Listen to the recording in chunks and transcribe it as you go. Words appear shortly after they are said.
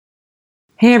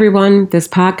Hey everyone, this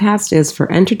podcast is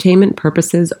for entertainment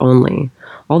purposes only.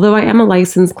 Although I am a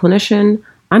licensed clinician,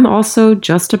 I'm also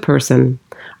just a person.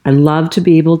 I love to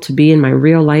be able to be in my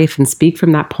real life and speak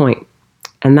from that point.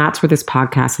 And that's where this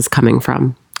podcast is coming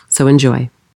from. So enjoy.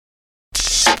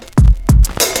 Searching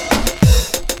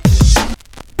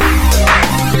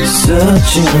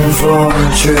for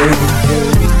truth,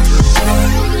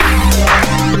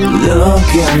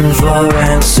 looking for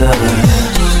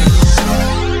answers.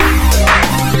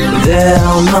 There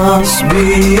must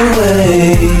be a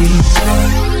way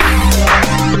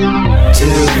to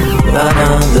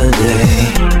another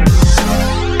day.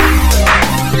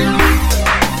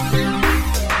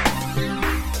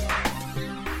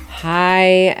 Hi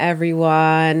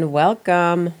everyone,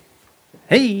 welcome.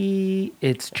 Hey,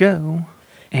 it's Joe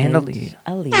and Aaliyah.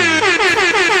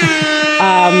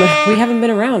 We haven't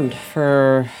been around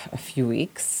for a few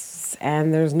weeks,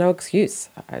 and there's no excuse.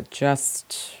 I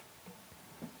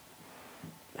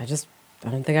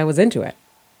don't think I was into it.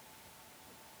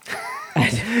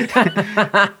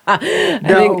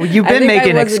 You've been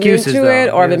making excuses,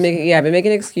 though. I've been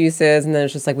making excuses, and then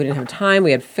it's just like we didn't have time.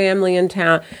 We had family in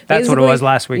town. That's what it was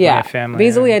last week. Yeah, we had family.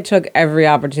 basically, I took every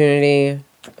opportunity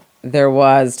there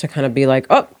was to kind of be like,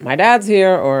 oh, my dad's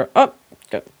here, or oh,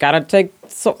 gotta take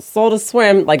Soul to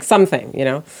swim, like something, you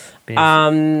know.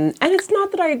 And it's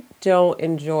not that I don't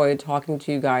enjoy talking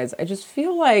to you guys. I just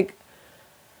feel like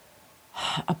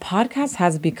a podcast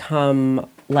has become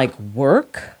like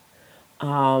work.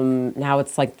 Now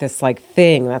it's like this like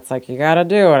thing that's like, you gotta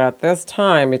do it at this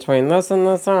time between this and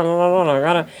this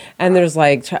and there's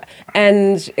like,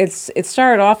 and it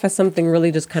started off as something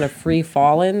really just kind of free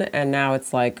falling, and now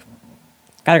it's like,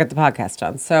 gotta get the podcast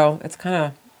done. So it's kind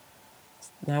of,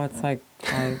 now it's like,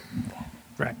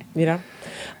 right. You know,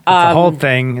 it's a whole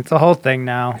thing. It's a whole thing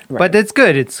now, right. But it's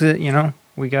good. It's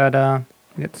we got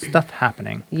stuff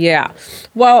happening. Yeah.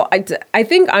 Well, I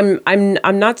think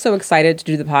I'm not so excited to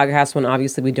do the podcast when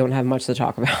obviously we don't have much to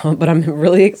talk about, but I'm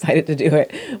really excited to do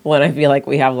it when I feel like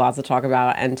we have lots to talk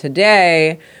about. And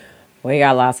today we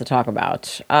got lots to talk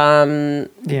about.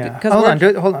 Yeah.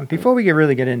 Hold on. Before we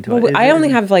really get into it, I only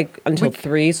have like until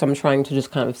 3, so I'm trying to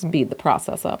just kind of speed the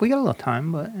process up. We got a little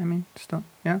time, but I mean, just don't.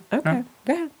 Yeah. Okay. No?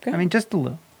 Go ahead. I mean, just a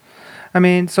little. I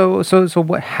mean, so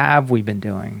what have we been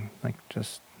doing? Like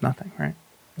just nothing, right?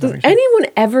 Does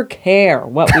anyone ever care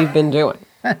what we've been doing?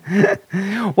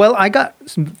 Well, I got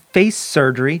some face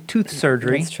surgery, tooth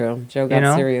surgery. That's true. Joe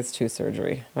got serious tooth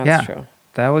surgery. That's true.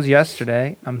 That was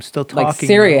yesterday. I'm still talking. Like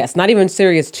serious, not even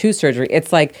serious tooth surgery.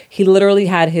 It's like he literally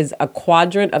had a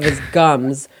quadrant of his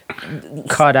gums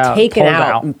cut out, taken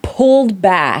out, and pulled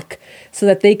back so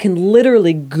that they can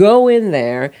literally go in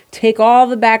there, take all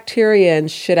the bacteria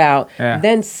and shit out,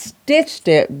 then stitched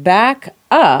it back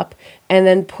up, and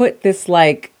then put this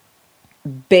like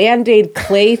Band-Aid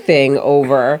clay thing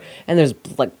over, and there's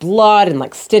like blood and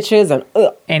like stitches and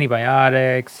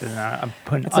antibiotics, and I'm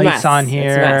putting it's ice on here.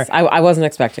 It's a mess. I wasn't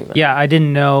expecting that. Yeah, I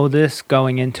didn't know this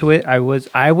going into it. I was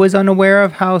unaware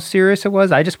of how serious it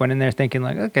was. I just went in there thinking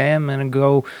like, okay, I'm gonna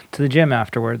go to the gym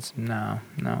afterwards. No,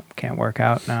 can't work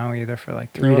out now either for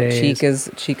like 3 days.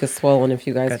 Cheek is swollen. If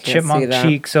you guys got can't chipmunk see that.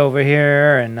 cheeks over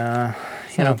here, and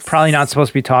probably not supposed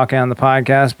to be talking on the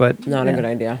podcast, but not a good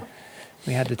idea.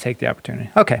 We had to take the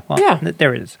opportunity. Okay, well,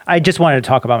 there it is. I just wanted to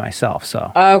talk about myself,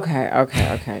 so.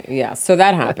 Okay. Yeah, so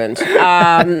that happened.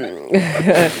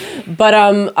 But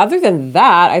other than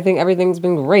that, I think everything's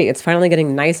been great. It's finally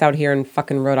getting nice out here in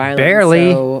fucking Rhode Island.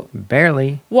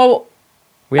 Barely. Well,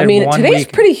 I mean, today's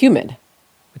pretty humid.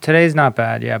 Today's not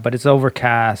bad, yeah, but it's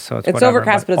overcast, so it's whatever.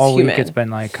 Overcast, but it's all humid. Week it's been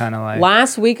like kind of like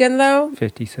last weekend though,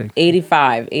 56,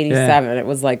 85, 87. It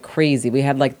was like crazy. We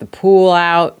had like the pool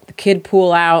out, the kid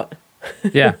pool out.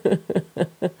 Yeah.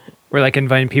 We're like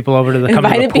inviting people over to come to the pool.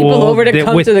 Inviting people over to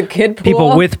come to the kid pool.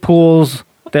 People with pools.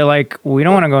 They're like, we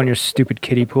don't want to go in your stupid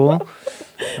kiddie pool.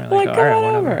 We're like, all right,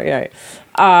 whatever. Yeah.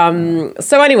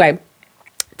 So anyway,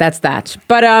 that's that.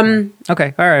 But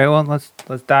okay. All right. Well, let's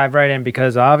dive right in,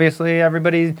 because obviously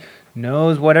everybody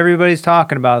knows what everybody's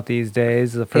talking about these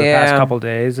days. For the past couple of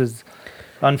days is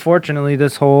unfortunately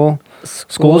this whole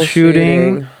school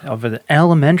shooting over the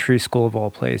elementary school of all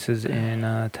places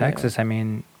in Texas. I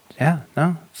mean,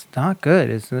 it's not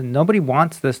good. Nobody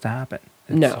wants this to happen.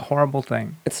 It's a horrible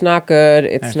thing. It's not good.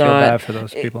 I feel bad for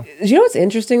those people. You know what's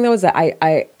interesting though is that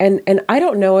I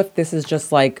don't know if this is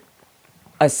just like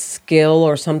a skill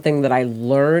or something that I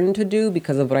learned to do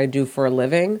because of what I do for a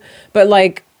living, but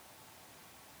like.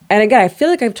 And again, I feel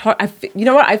like I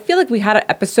feel like we had an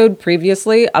episode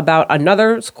previously about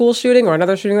another school shooting or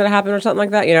another shooting that happened or something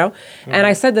like that, you know? Mm-hmm. And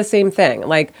I said the same thing.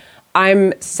 Like,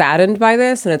 I'm saddened by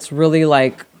this, and it's really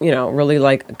like, really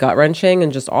like gut wrenching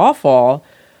and just awful.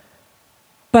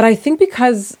 But I think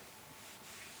because,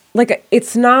 like,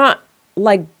 it's not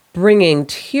like bringing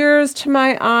tears to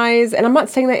my eyes, and I'm not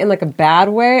saying that in like a bad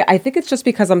way. I think it's just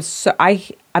because I'm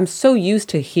so used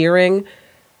to hearing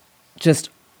just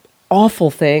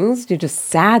awful things, just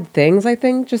sad things. I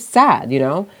think just sad,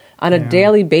 on a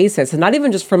daily basis, and not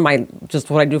even just from just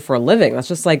what I do for a living. That's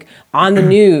just like on the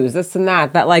news, this and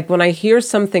that. That like when I hear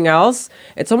something else,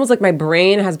 it's almost like my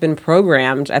brain has been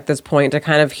programmed at this point to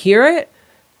kind of hear it,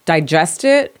 digest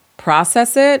it,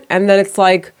 process it, and then it's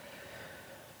like,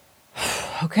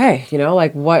 okay,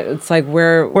 like what? It's like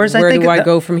where do I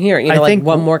go from here? Like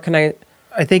what more can I?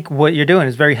 I think what you're doing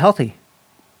is very healthy,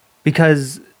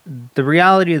 because the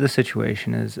reality of the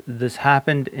situation is this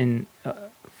happened in.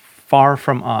 Far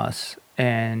from us,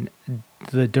 and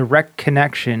the direct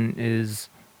connection is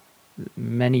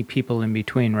many people in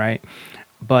between, right?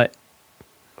 But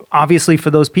obviously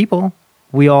for those people,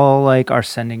 we all like are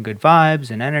sending good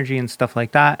vibes and energy and stuff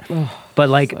like that. But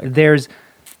like there's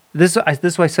this what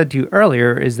I said to you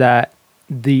earlier is that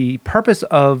the purpose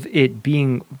of it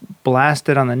being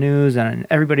blasted on the news and in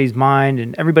everybody's mind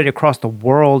and everybody across the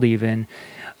world even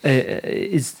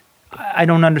is, I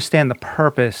don't understand the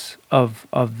purpose of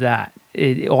that.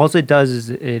 All it does is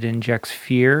it injects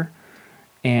fear,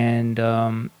 and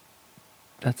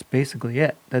that's basically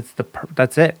it.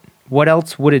 That's it. What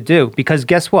else would it do? Because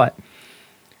guess what?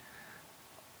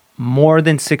 More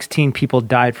than 16 people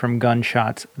died from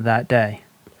gunshots that day.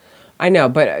 I know,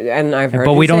 and I've heard.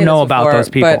 But we don't know about those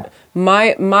people. But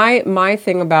my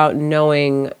thing about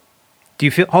knowing. Do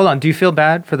you feel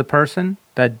bad for the person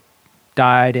that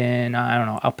died in, I don't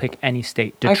know, I'll pick any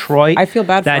state, Detroit? I feel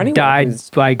bad for anyone that died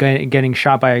by getting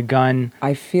shot by a gun.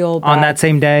 I feel bad. On that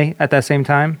same day, at that same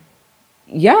time?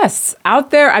 Yes,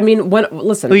 out there. I mean,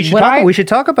 listen. We should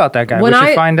talk about that guy. We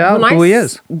should find out who he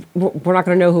is. We're not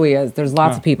going to know who he is. There's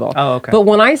lots of people. Oh, okay. But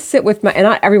when I sit with and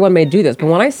not everyone may do this, but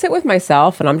when I sit with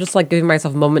myself and I'm just like giving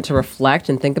myself a moment to reflect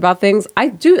and think about things, I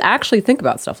do actually think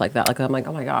about stuff like that. Like I'm like,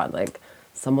 oh my God, like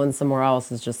someone somewhere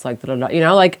else is just like, and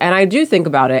I do think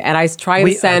about it, and I try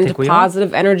and send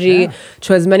positive energy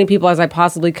to as many people as I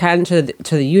possibly can to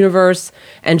the universe,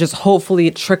 and just hopefully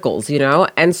it trickles,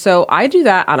 and so I do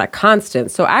that on a constant.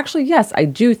 So actually, yes, I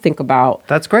do think about.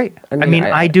 That's great. I mean,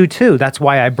 I do too. That's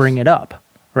why I bring it up,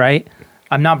 right?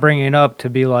 I'm not bringing it up to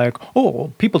be like,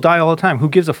 oh, people die all the time. Who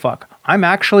gives a fuck? I'm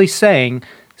actually saying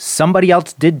somebody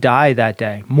else did die that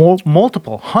day.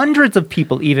 Multiple, hundreds of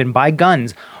people even by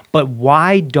guns. But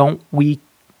why don't we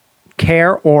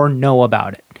care or know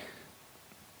about it?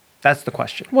 That's the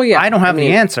question. Well, yeah, I don't have the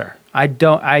answer. I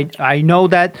don't. I know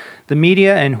that the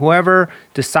media and whoever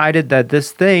decided that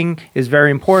this thing is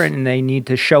very important and they need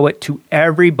to show it to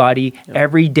everybody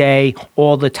every day,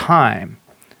 all the time.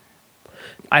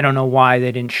 I don't know why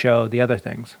they didn't show the other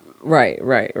things. Right.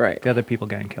 The other people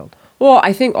getting killed. Well,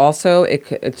 I think also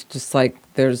it's just like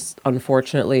there's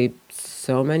unfortunately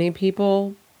so many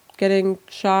people getting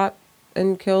shot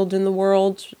and killed in the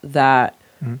world that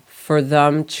for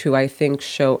them to, I think,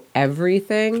 show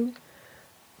everything,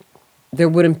 there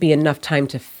wouldn't be enough time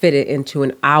to fit it into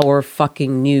an hour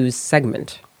fucking news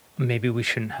segment. Maybe we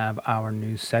shouldn't have our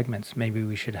news segments. Maybe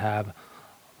we should have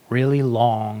really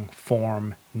long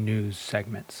form news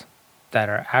segments that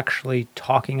are actually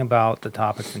talking about the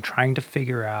topics and trying to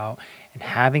figure out and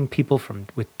having people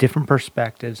with different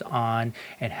perspectives on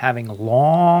and having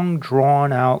long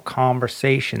drawn out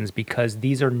conversations, because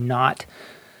these are not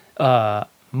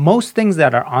most things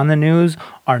that are on the news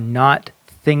are not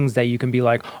things that you can be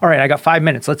like, all right, I got 5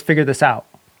 minutes, let's figure this out.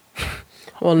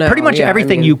 Well, no, pretty much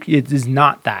everything it is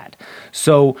not that.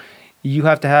 So you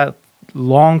have to have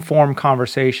long form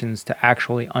conversations to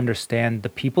actually understand the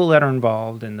people that are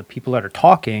involved and the people that are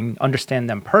talking, understand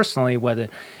them personally,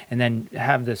 and then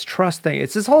have this trust thing.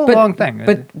 It's this whole long thing.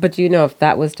 But do you know if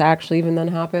that was to actually even then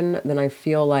happen, then I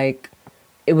feel like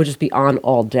it would just be on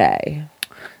all day.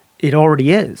 It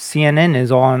already is. CNN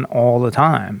is on all the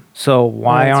time. So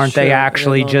why aren't they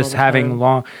actually just having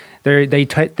long? They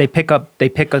pick up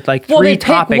like three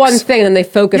topics. They pick one thing and they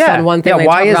focus on one thing. They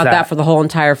talk about that for the whole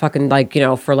entire fucking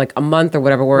for like a month or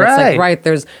whatever. Where it's like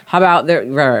there's how about there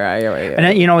right. And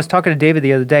I was talking to David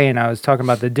the other day, and I was talking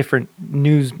about the different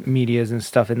news medias and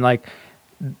stuff, and like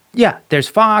there's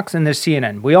Fox and there's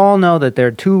CNN. We all know that they're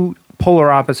two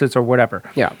polar opposites or whatever.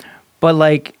 Yeah, but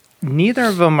like neither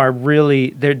of them are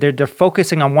really they're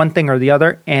focusing on one thing or the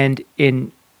other, and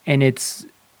it's.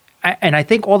 And I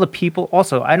think all the people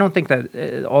also, I don't think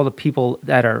that all the people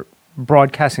that are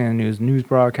broadcasting the news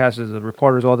broadcasters, the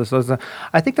reporters, all this other stuff,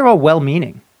 I think they're all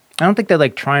well-meaning. I don't think they're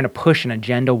like trying to push an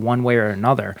agenda one way or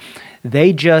another.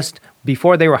 They just,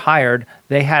 before they were hired,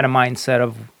 they had a mindset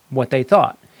of what they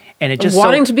thought. And it just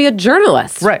wanting to be a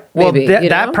journalist. Right. Well, maybe,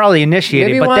 that probably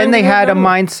initiated, maybe but then they had a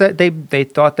journalist. mindset. They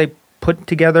thought they put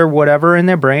together whatever in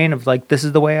their brain of like, this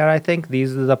is the way I think,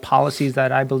 these are the policies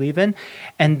that I believe in.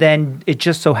 And then it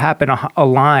just so happened to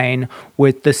align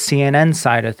with the CNN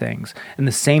side of things. And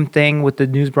the same thing with the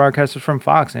news broadcasters from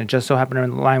Fox. And it just so happened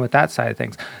to align with that side of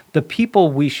things. The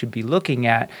people we should be looking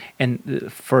at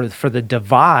and for the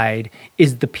divide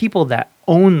is the people that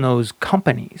own those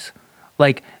companies.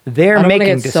 Like they're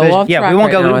making decisions. Yeah, we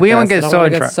won't go. We won't get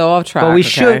so off track. But we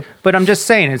should. But I'm just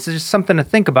saying, it's just something to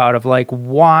think about of like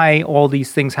why all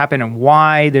these things happen and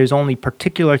why there's only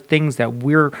particular things that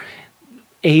we're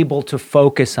able to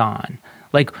focus on.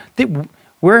 Like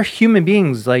we're human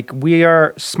beings. Like we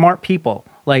are smart people.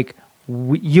 Like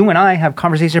you and I have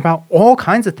conversations about all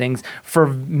kinds of things for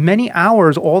many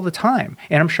hours all the time.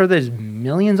 And I'm sure there's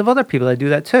millions of other people that do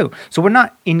that too. So we're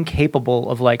not incapable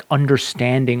of like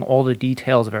understanding all the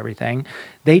details of everything.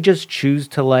 They just choose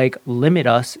to like limit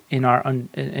us in our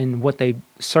in what they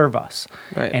serve us.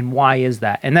 Right. And why is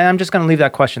that? And then I'm just going to leave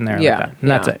that question there. Yeah. Like that.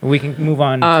 And that's it. We can move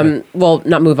on. Well,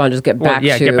 not move on, just get back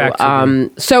to. Get back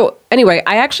to so anyway,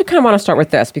 I actually kind of want to start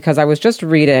with this because I was just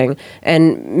reading,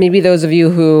 and maybe those of you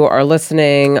who are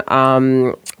listening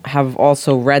have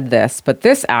also read this, but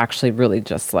this actually really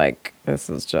just like, this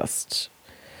is just...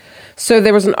 So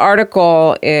there was an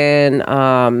article in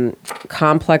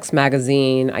Complex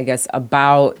magazine, I guess,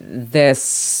 about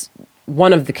this,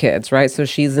 one of the kids, right? So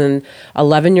she's an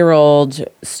 11-year-old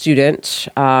student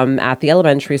at the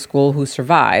elementary school who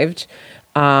survived.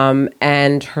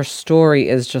 And her story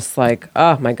is just like,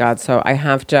 oh my God. So I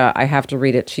have to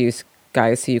read it to you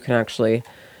guys so you can actually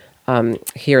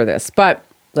hear this. But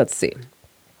let's see.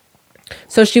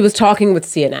 So she was talking with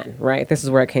CNN, right? This is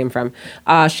where it came from.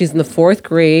 She's in the 4th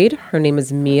grade. Her name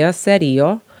is Mia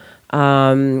Cerillo.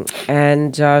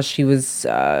 And she was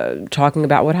talking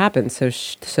about what happened.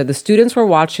 So the students were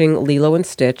watching Lilo and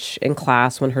Stitch in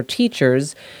class when her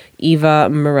teachers, Eva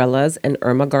Mireles and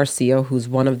Irma Garcia, who's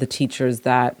one of the teachers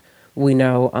that we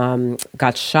know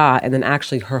got shot. And then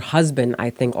actually her husband, I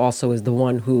think, also is the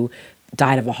one who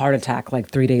died of a heart attack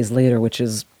like 3 days later, which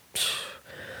is...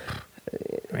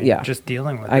 I mean, yeah, just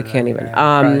dealing with it. I can't even.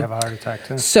 Probably have a heart attack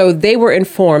too. So they were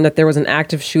informed that there was an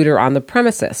active shooter on the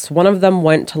premises. One of them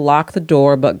went to lock the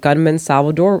door, but gunman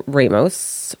Salvador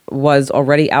Ramos was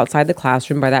already outside the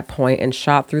classroom by that point and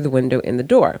shot through the window in the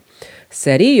door.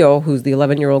 Cerillo, who's the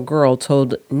 11-year-old girl,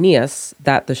 told Nias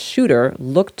that the shooter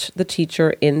looked the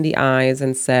teacher in the eyes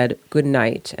and said good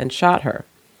night and shot her.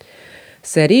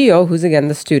 Cerillo, who's again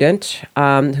the student,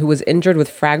 who was injured with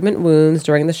fragment wounds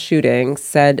during the shooting,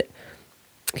 said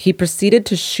he proceeded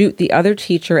to shoot the other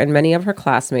teacher and many of her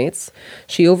classmates.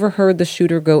 She overheard the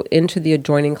shooter go into the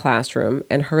adjoining classroom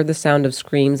and heard the sound of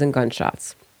screams and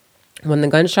gunshots. When the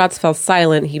gunshots fell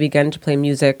silent, he began to play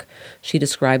music she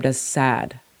described as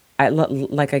sad. I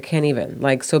can't even.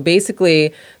 Like, so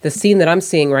basically, the scene that I'm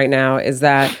seeing right now is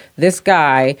that this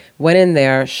guy went in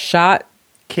there, shot...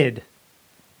 Kid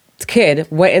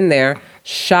went in there,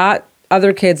 shot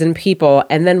other kids and people,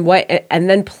 and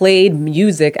then played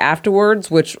music afterwards,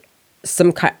 which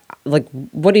some kind, like,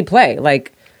 what did he play?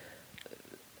 Like,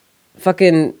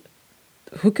 fucking,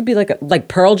 who could be like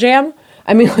Pearl Jam?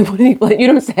 I mean, like, what did he, like, you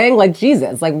know what I'm saying? Like,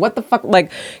 Jesus, like, what the fuck?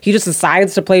 Like, he just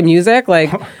decides to play music?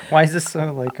 Like, why is this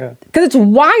so, like, because it's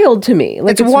wild to me.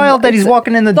 Like, it's wild that he's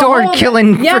walking in the door and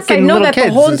killing freaking little kids. Yes, I know that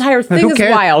the whole entire thing is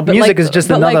wild. But music is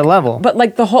just another level. But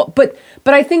like the whole, but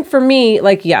I think for me,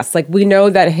 like, yes, like we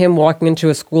know that him walking into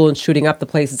a school and shooting up the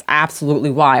place is absolutely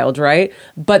wild, right?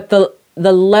 But the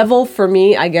level for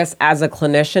me, I guess, as a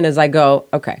clinician is I go,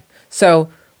 okay, so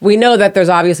we know that there's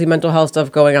obviously mental health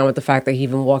stuff going on with the fact that he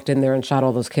even walked in there and shot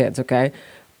all those kids, okay?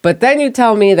 But then you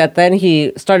tell me that then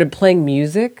he started playing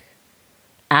music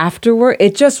afterward.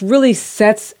 It just really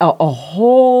sets a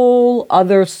whole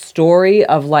other story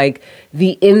of like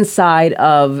the inside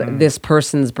of this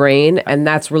person's brain. And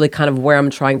that's really kind of where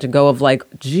I'm trying to go of like,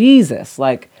 Jesus,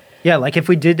 like... Yeah, like if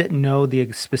we did know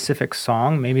the specific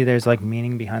song, maybe there's like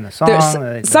meaning behind the song.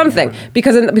 There's something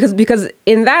because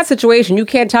in that situation, you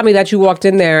can't tell me that you walked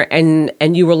in there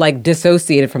and you were like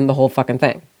dissociated from the whole fucking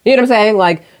thing. You know what I'm saying?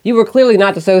 Like you were clearly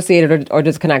not dissociated or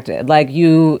disconnected. Like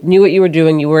you knew what you were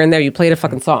doing. You were in there. You played a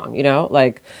fucking song. You know,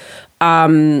 like.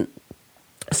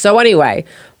 So anyway,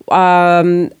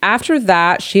 after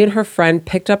that, she and her friend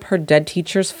picked up her dead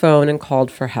teacher's phone and called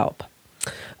for help.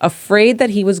 Afraid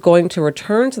that he was going to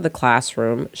return to the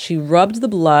classroom, she rubbed the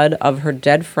blood of her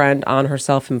dead friend on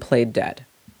herself and played dead.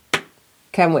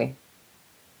 Can we?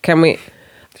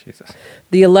 Jesus.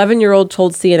 The 11-year-old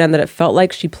told CNN that it felt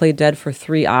like she played dead for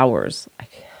 3 hours. I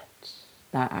can't.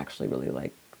 That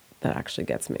actually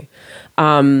gets me.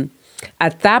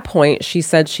 At that point, she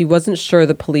said she wasn't sure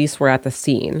the police were at the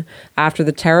scene. After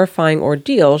the terrifying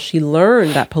ordeal, she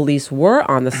learned that police were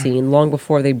on the scene long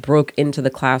before they broke into the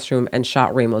classroom and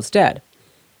shot Ramos dead.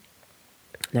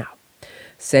 Now,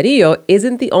 Cerillo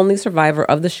isn't the only survivor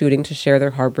of the shooting to share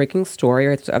their heartbreaking story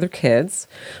with other kids.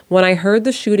 When I heard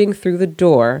the shooting through the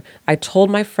door, I told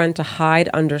my friend to hide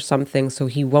under something so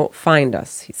he won't find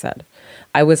us, he said.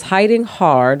 I was hiding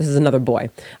hard. This is another boy.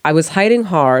 I was hiding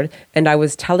hard, and I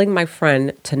was telling my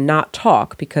friend to not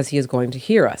talk because he is going to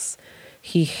hear us.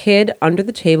 He hid under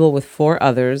the table with 4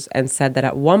 others and said that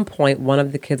at one point, one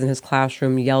of the kids in his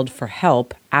classroom yelled for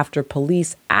help after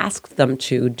police asked them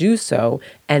to do so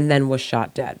and then was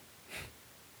shot dead.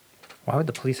 Why would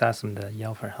the police ask them to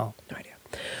yell for help? No idea.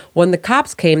 When the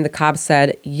cops came, the cops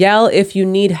said, "Yell if you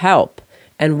need help."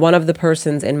 And one of the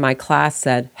persons in my class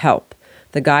said, "Help."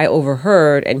 The guy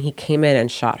overheard and he came in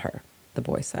and shot her, the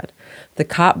boy said. The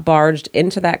cop barged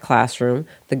into that classroom.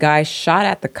 The guy shot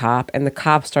at the cop and the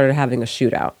cop started having a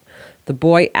shootout. The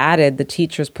boy added the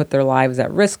teachers put their lives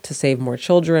at risk to save more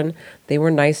children. They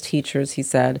were nice teachers, he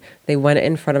said. They went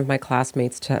in front of my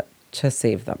classmates to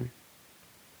save them.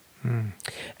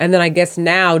 And then I guess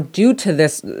now, due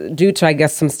to I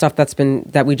guess some stuff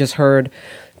that we just heard,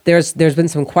 there's been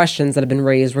some questions that have been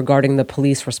raised regarding the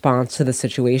police response to the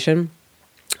situation.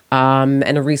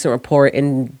 And a recent report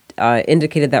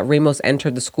indicated that Ramos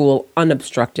entered the school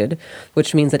unobstructed,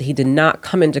 which means that he did not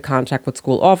come into contact with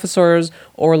school officers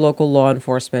or local law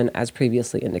enforcement as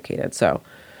previously indicated. So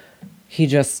he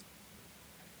just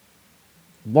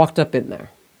walked up in there.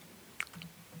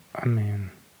 I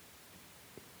mean,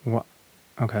 what?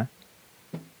 Okay.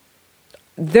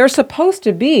 They're supposed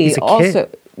to be He's a also...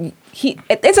 kid.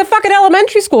 It's a fucking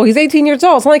elementary school. He's 18 years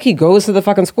old. It's not like he goes to the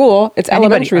fucking school. It's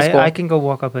elementary school. I can go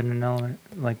walk up in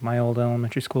like my old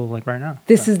elementary school, like right now.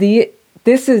 That's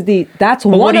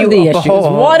one of the issues.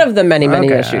 Oh, one of the many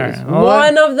issues. Right. Well,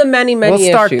 one of the many we'll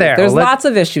start issues. there. There's lots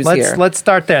of issues here. Let's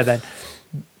start there then.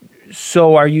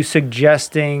 So are you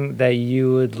suggesting that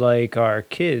you would like our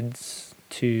kids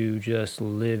to just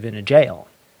live in a jail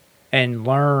and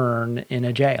learn in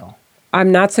a jail? I'm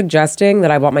not suggesting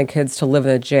that I want my kids to live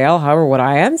in a jail. However, what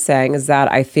I am saying is that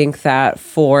I think that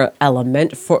for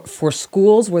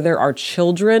schools where there are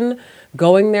children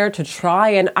going there to try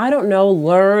and, I don't know,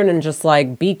 learn and just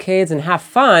like be kids and have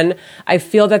fun, I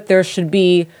feel that there should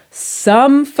be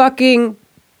some fucking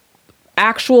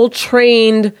actual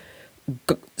trained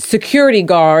security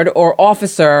guard or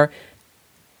officer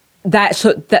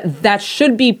that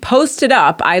should be posted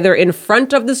up either in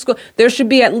front of the school. There should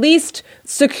be at least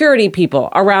security people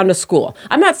around a school.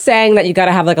 I'm not saying that you got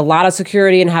to have like a lot of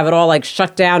security and have it all like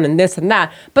shut down and this and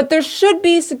that, but there should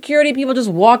be security people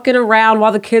just walking around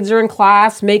while the kids are in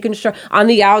class, making sure on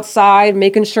the outside,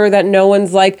 making sure that no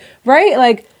one's like, right?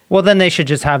 Like, well, then they should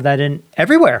just have that in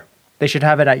everywhere. They should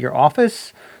have it at your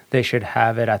office. They should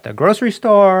have it at the grocery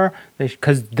store.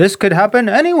 Because this could happen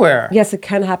anywhere. Yes, it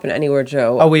can happen anywhere,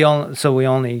 Joe. Oh, we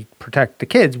only protect the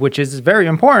kids, which is very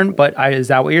important. But is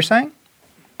that what you're saying?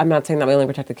 I'm not saying that we only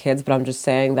protect the kids, but I'm just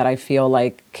saying that I feel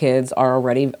like kids are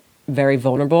already very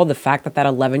vulnerable. The fact that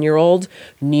 11-year-old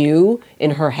knew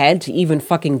in her head to even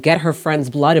fucking get her friend's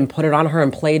blood and put it on her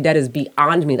and play dead is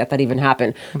beyond me that even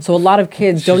happened. So a lot of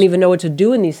kids don't even know what to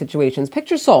do in these situations.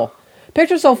 Picture Soul,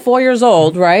 4 years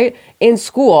old, right? In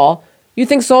school. You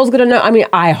think Soul's going to know? I mean,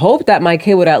 I hope that my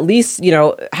kid would at least,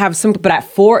 have some, but at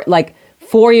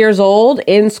 4 years old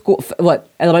in school,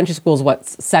 elementary school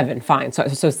is 7, fine.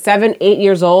 So 7, 8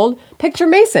 years old, picture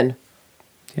Mason.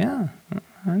 Yeah,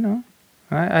 I know.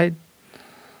 I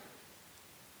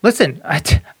listen,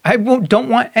 I don't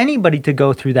want anybody to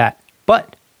go through that,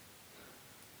 but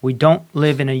we don't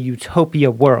live in a utopia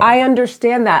world. I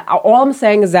understand that. All I'm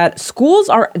saying is that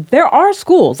there are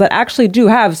schools that actually do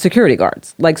have security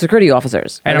guards, like security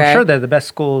officers. And I'm sure they're the best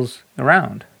schools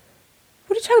around.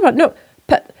 What are you talking about? No,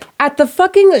 but at the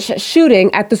fucking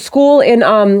shooting at the school in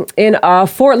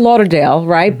Fort Lauderdale,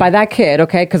 right, by that kid,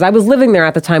 okay, because I was living there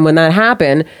at the time when that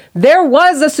happened, there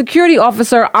was a security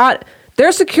officer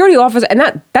their security officer,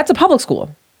 and that's a public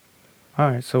school.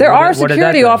 All right, so there are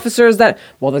security officers the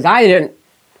guy didn't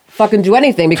fucking do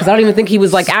anything because I don't even think he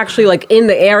was actually in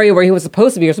the area where he was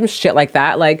supposed to be or some shit like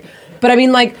that. But I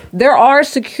mean, there are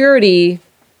security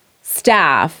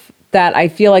staff that I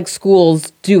feel like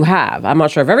schools do have. I'm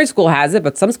not sure if every school has it,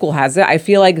 but some school has it. I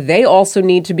feel like they also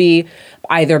need to be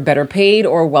either better paid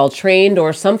or well trained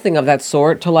or something of that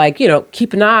sort to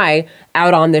keep an eye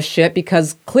out on this shit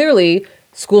because clearly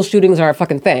school shootings are a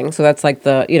fucking thing. So that's like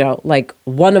the, like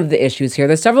one of the issues here.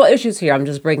 There's several issues here. I'm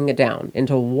just breaking it down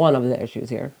into one of the issues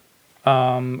here.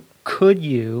 Could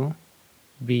you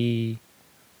be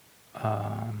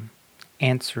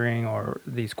answering or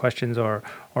these questions or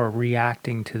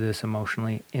reacting to this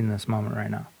emotionally in this moment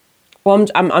right now? Well,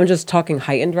 I'm just talking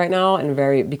heightened right now and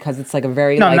because it's like a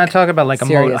very no, I'm not talking about like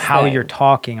how thing. You're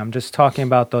talking. I'm just talking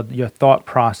about your thought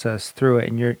process through it,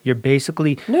 and you're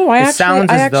basically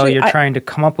sounds as though you're trying to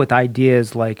come up with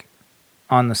ideas like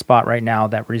on the spot right now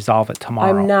that resolve it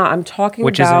tomorrow. I'm not. I'm talking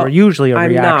which about... is usually a I'm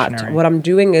reactionary. not. What I'm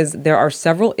doing is there are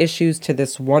several issues to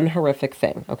this one horrific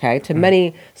thing, okay? To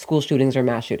many school shootings or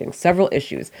mass shootings. Several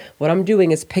issues. What I'm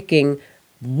doing is picking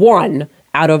one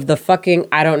out of the fucking,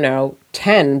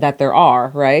 10 that there are,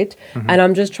 right? And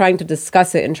I'm just trying to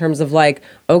discuss it in terms of like,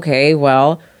 okay,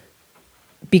 well...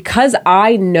 Because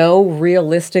I know,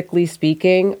 realistically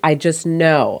speaking, I just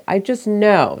know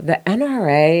the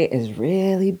NRA is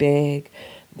really big,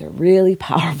 they're really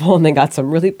powerful, and they got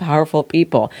some really powerful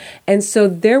people. And so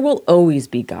there will always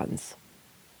be guns.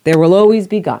 There will always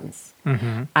be guns.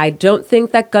 I don't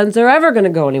think that guns are ever going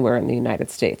to go anywhere in the United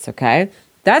States, okay?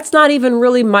 That's not even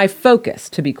really my focus,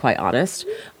 to be quite honest.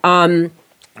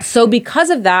 So because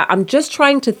of that, I'm just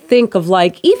trying to think of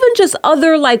like even just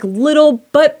other like little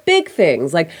but big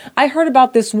things. Like I heard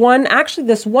about this one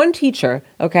teacher,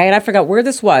 okay, and I forgot where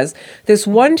this was. This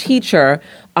one teacher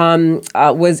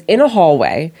was in a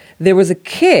hallway. There was a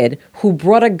kid who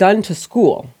brought a gun to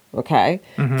school. Okay.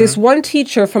 This one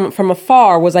teacher from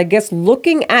afar was, I guess,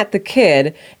 looking at the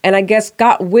kid and I guess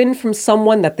got wind from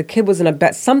someone that the kid was in a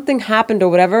bet. Something happened or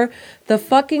whatever. The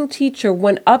fucking teacher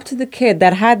went up to the kid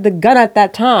that had the gun at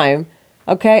that time,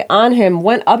 okay, on him,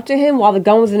 went up to him while the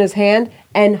gun was in his hand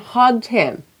and hugged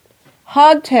him.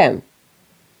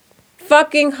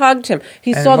 Fucking hugged him.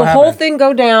 He saw the whole thing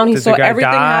go down. He saw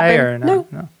everything happen.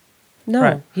 No.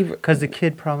 Right. Because the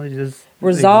kid probably just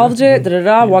resolved it,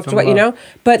 walked away,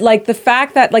 But like the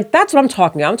fact that like that's what I'm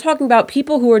talking about. I'm talking about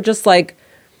people who are just like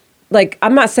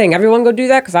I'm not saying everyone go do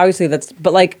that because obviously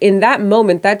but like in that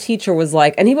moment, that teacher was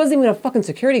like, and he wasn't even a fucking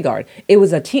security guard. It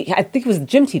was I think it was a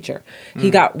gym teacher. He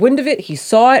got wind of it, he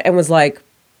saw it and was like,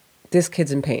 this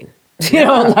kid's in pain.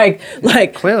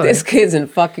 Like clearly. This kid's in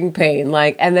fucking pain.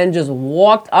 Like, and then just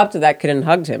walked up to that kid and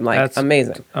hugged him. Like, that's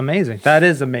amazing. Amazing. That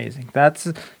is amazing. That's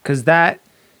because that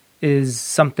is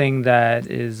something that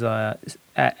is at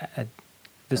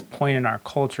this point in our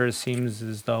culture, it seems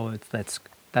as though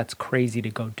that's crazy to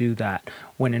go do that.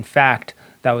 When in fact,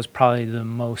 that was probably the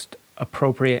most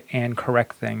appropriate and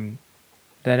correct thing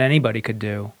that anybody could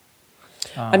do.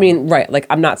 I mean, right? Like,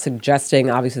 I'm not suggesting,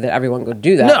 obviously, that everyone go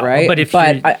do that, right?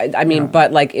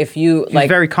 But like, if you he's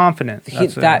very confident.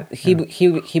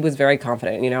 He was very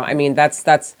confident. I mean,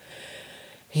 that's.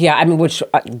 Yeah, I mean, which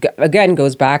again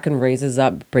goes back and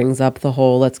brings up the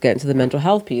whole. Let's get into the mental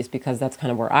health piece because that's kind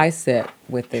of where I sit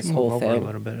with this whole thing. A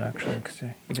little bit, actually, because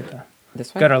you get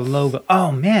this way. Got our logo.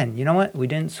 Oh man, you know what? We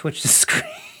didn't switch the screen.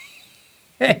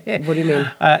 What do you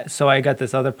mean? So I got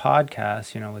this other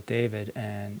podcast, with David,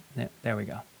 and there we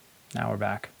go. Now we're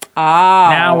back.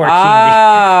 Now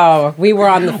we're we were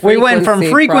on the frequency. We went from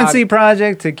Frequency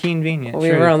Project to Keenvenient.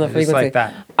 We were on the frequency. Just like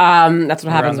that. That's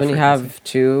what happens when you have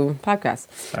two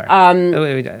podcasts.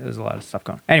 Sorry. There's a lot of stuff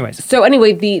going. Anyways. So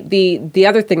anyway, the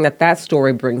other thing that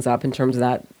story brings up in terms of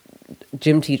that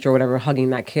gym teacher or whatever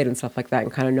hugging that kid and stuff like that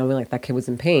and kind of knowing like that kid was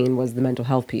in pain was the mental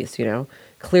health piece,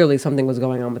 Clearly something was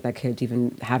going on with that kid to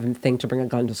even have him think to bring a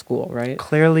gun to school, right?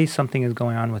 Clearly something is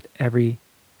going on with every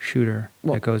shooter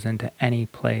that goes into any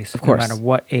place, no matter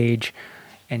what age,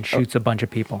 and shoots a bunch of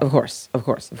people. Of course.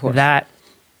 That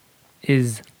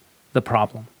is the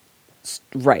problem.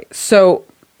 Right. So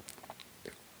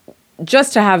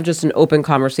just to have just an open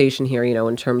conversation here,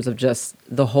 in terms of just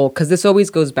the whole, because this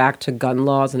always goes back to gun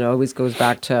laws, and it always goes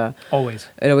back to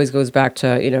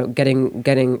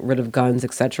getting rid of guns,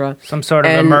 etc. Some sort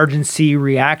of emergency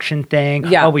reaction thing.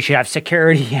 Yeah. We should have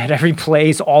security at every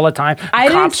place all the time.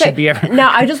 Cops should be everywhere.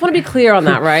 Now, I just want to be clear on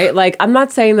that, right? Like, I'm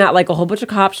not saying that like a whole bunch of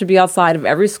cops should be outside of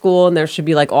every school and there should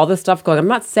be like all this stuff going. I'm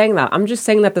not saying that. I'm just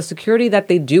saying that the security that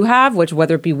they do have, which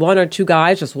whether it be one or two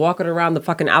guys just walking around the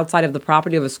fucking outside of the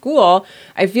property of a school,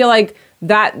 I feel like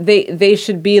that they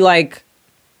should be like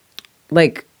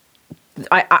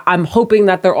I'm hoping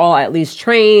that they're all at least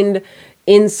trained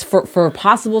for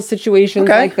possible situations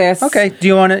like this. Okay. Do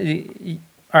you want to?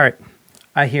 All right.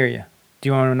 I hear you. Do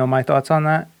you want to know my thoughts on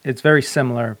that? It's very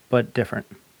similar but different.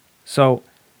 So,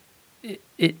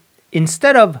 it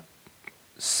instead of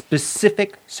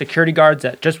specific security guards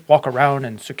that just walk around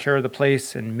and secure the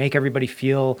place and make everybody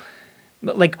feel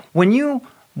like when you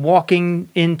walking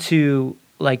into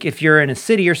like if you're in a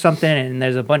city or something and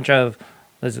there's a bunch of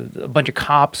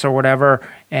cops or whatever,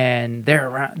 and they're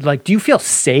around, like, do you feel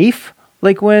safe?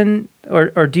 Like when,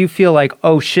 or do you feel like,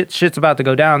 oh shit's about to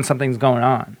go down, something's going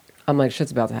on? I'm like,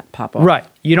 shit's about to pop off. Right.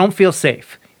 You don't feel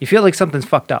safe. You feel like something's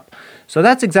fucked up. So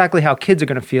that's exactly how kids are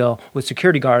going to feel with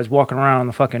security guards walking around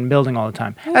the fucking building all the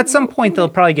time. At some point, they'll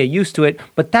probably get used to it,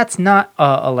 but that's not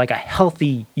like a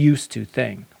healthy used to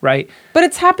thing, right? But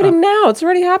it's happening now. It's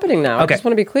already happening now. Okay. I just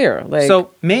want to be clear. Like,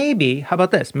 so maybe, how about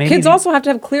this? Maybe kids also have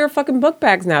to have clear fucking book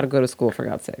bags now to go to school, for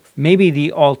God's sakes. Maybe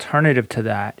the alternative to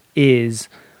that is,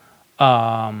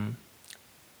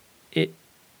 it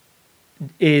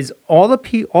is all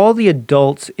the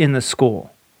adults in the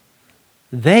school.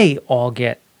 They all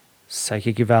get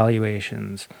psychic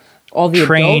evaluations, All the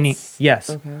training, adults? yes,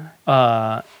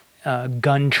 Okay.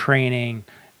 gun training,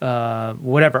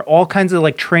 whatever, all kinds of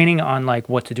like training on like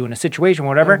what to do in a situation,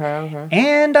 whatever. Okay.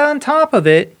 And on top of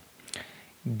it,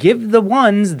 give the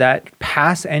ones that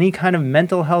pass any kind of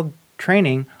mental health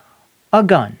training a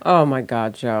gun. Oh my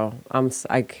God, Joe.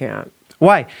 I can't.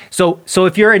 Why? So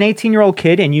if you're an 18-year-old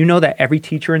kid and you know that every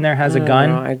teacher in there has a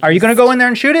gun, are you going to go in there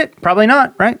and shoot it? Probably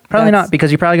not, right? Probably not,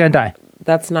 because you're probably going to die.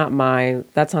 That's not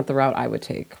the route I would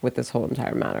take with this whole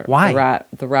entire matter. Why?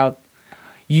 The route.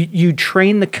 You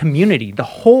train the community, the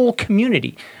whole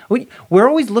community. We're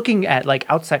always looking at like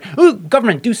outside, oh,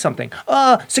 government, do something.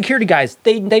 Security guys,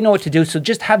 they know what to do, so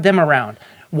just have them around.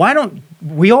 Why don't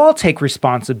we all take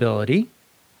responsibility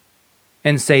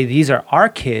and say, these are our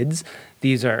kids,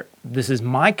 this is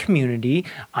my community.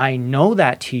 I know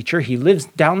that teacher. He lives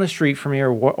down the street from me,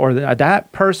 or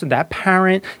that person, that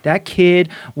parent, that kid,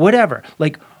 whatever.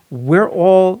 Like,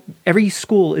 every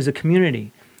school is a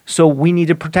community. So we need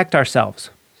to protect ourselves.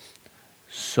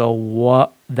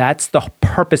 So that's the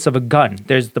purpose of a gun.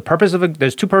 There's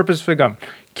two purposes for a gun: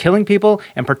 killing people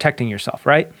and protecting yourself,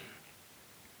 right?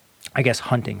 I guess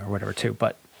hunting or whatever too,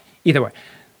 but either way,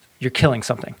 you're killing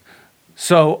something.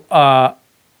 So,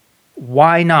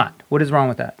 why not? What is wrong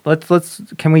with that?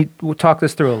 We'll talk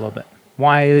this through a little bit.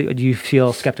 Why do you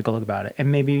feel skeptical about it?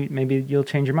 And maybe you'll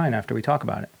change your mind after we talk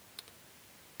about it.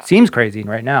 Seems crazy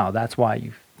right now. That's why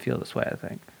you feel this way, I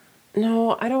think.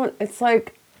 No, I don't. It's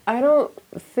like, I don't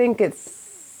think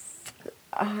it's.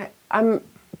 I'm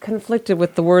conflicted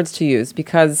with the words to use,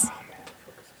 because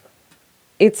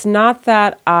it's not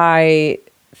that I.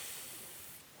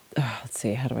 Let's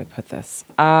see, how do I put this?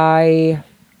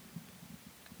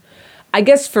 I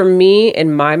guess for me,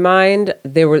 in my mind,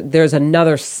 there's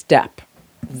another step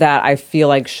that I feel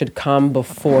like should come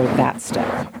before that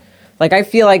step. Like, I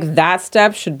feel like that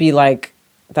step should be like,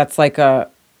 that's like a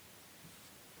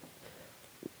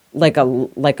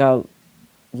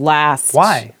last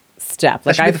Why? step. That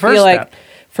Like, should be I the first feel like, step.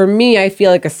 for me, I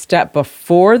feel like a step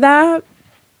before that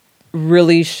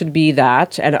really should be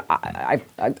that. And I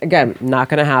again, not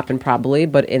going to happen probably,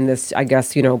 but in this, I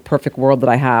guess, perfect world that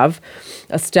I have,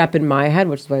 a step in my head,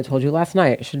 which is what I told you last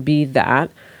night, should be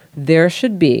that there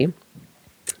should be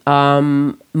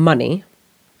money,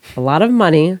 a lot of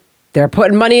money. They're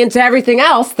putting money into everything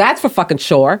else. That's for fucking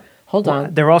sure. Hold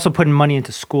on. They're also putting money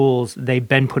into schools. They've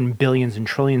been putting billions and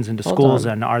trillions into schools,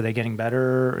 and are they getting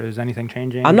better? Is anything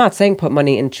changing? I'm not saying put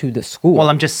money into the school. Well,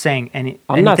 I'm just saying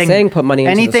I'm not saying put money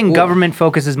into the anything school. government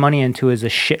focuses money into is a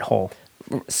shithole.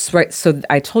 Right. So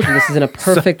I told you this isn't a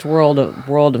perfect world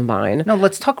of mine. No,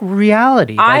 let's talk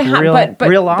reality.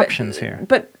 Real options here.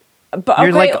 But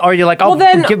you're like, I'll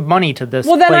give money to this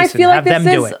place and have them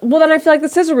do it. Well, then I feel like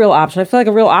this is a real option. I feel like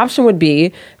a real option would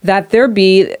be that there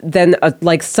be then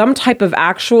like some type of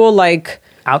actual like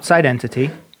outside entity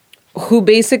who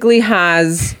basically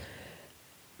has.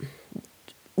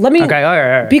 Let me all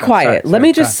right. Be quiet. Let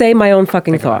me just say my own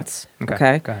fucking thoughts.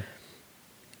 Okay. Go ahead.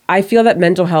 I feel that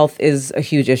mental health is a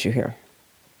huge issue here.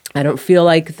 I don't feel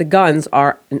like the guns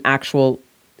are an actual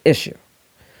issue.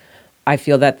 I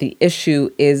feel that the issue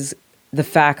is the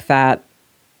fact that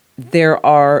there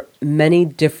are many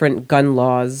different gun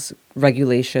laws,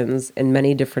 regulations in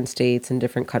many different states and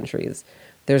different countries.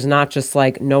 There's not just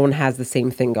like no one has the same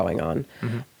thing going on.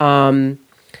 Mm-hmm.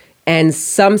 And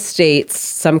some states,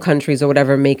 some countries or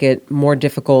whatever make it more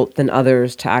difficult than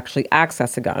others to actually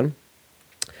access a gun.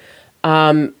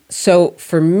 So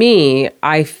for me,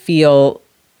 I feel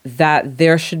that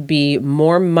there should be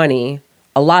more money,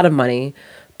 a lot of money,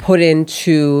 put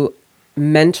into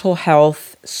mental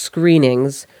health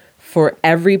screenings for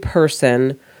every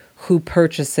person who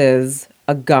purchases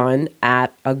a gun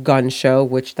at a gun show,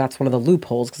 which that's one of the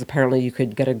loopholes, because apparently you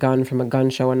could get a gun from a gun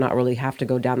show and not really have to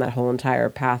go down that whole entire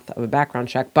path of a background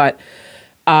check. But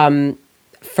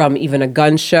from even a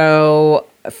gun show,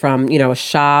 from, a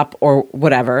shop or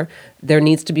whatever. There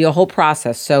needs to be a whole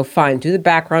process. So fine, do the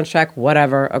background check,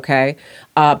 whatever, okay?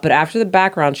 But after the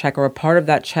background check or a part of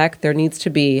that check, there needs to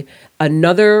be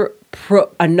another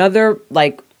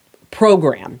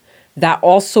program that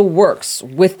also works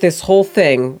with this whole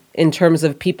thing in terms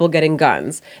of people getting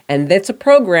guns. And that's a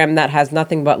program that has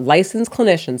nothing but licensed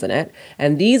clinicians in it.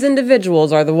 And these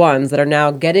individuals are the ones that are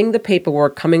now getting the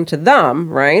paperwork coming to them,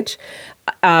 right?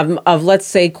 Of, let's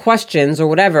say, questions or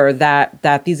whatever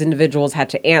that these individuals had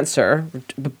to answer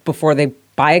before they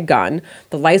buy a gun.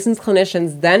 The licensed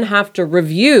clinicians then have to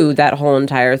review that whole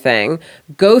entire thing,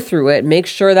 go through it, make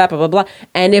sure that blah, blah, blah.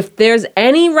 And if there's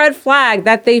any red flag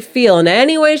that they feel in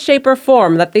any way, shape, or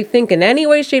form, that they think in any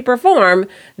way, shape, or form,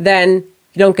 then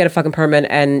you don't get a fucking permit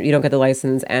and you don't get the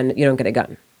license and you don't get a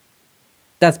gun.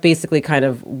 That's basically kind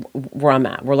of where I'm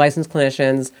at. We're licensed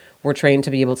clinicians. We're trained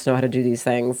to be able to know how to do these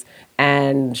things.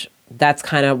 And that's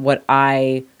kind of what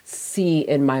I see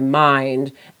in my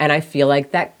mind. And I feel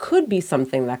like that could be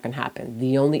something that can happen.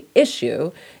 The only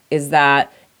issue is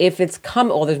that if it's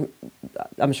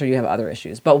I'm sure you have other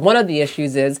issues, but one of the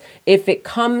issues is if it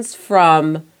comes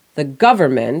from the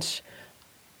government,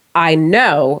 I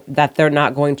know that they're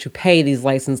not going to pay these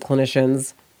licensed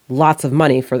clinicians lots of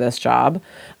money for this job.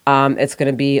 It's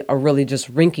going to be a really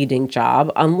just rinky-dink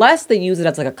job, unless they use it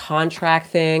as like a contract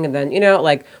thing and then,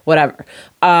 whatever.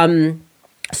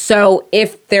 So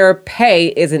if their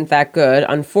pay isn't that good,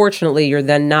 unfortunately, you're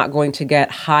then not going to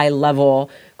get high-level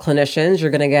clinicians.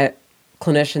 You're going to get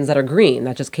clinicians that are green,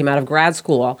 that just came out of grad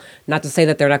school. Not to say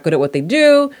that they're not good at what they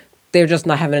do. They're just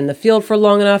not having it in the field for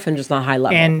long enough and just not high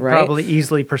level, and right? Probably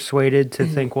easily persuaded to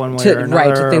think one way or another.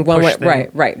 Right, to think one way.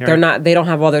 Right. Yeah. They don't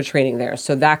have all their training there.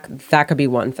 So that could be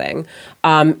one thing.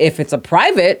 If it's a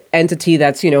private entity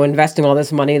that's, investing all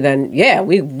this money, then yeah,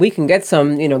 we can get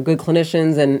some, good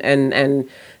clinicians and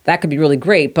that could be really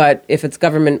great. But if it's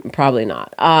government, probably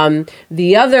not.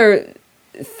 The other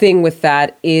thing with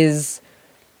that is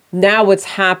now what's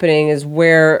happening is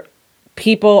where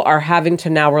people are having to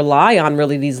now rely on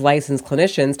really these licensed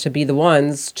clinicians to be the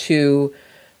ones to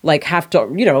have to,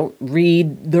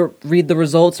 read the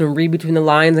results and read between the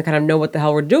lines and kind of know what the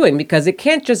hell we're doing, because it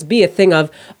can't just be a thing of,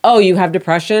 oh, you have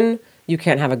depression, you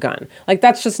can't have a gun.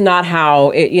 That's just not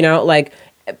how it,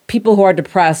 people who are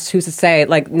depressed, who's to say,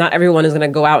 not everyone is going to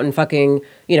go out and fucking,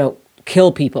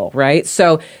 kill people, right?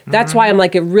 So that's why I'm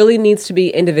like, it really needs to be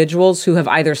individuals who have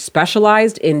either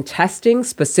specialized in testing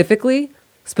specifically,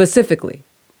 so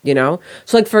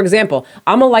for example,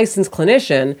 I'm a licensed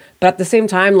clinician, but at the same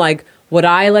time, would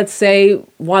I, let's say,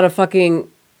 want to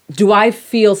do I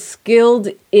feel skilled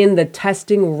in the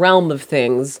testing realm of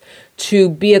things to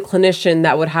be a clinician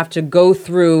that would have to go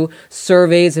through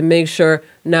surveys and make sure,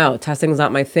 no, testing is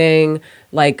not my thing.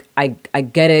 I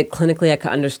get it clinically, I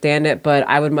can understand it, but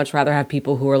I would much rather have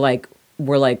people who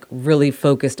were really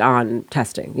focused on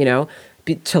testing,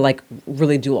 to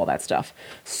really do all that stuff.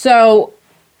 So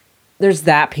there's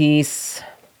that piece.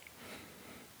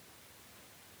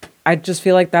 I just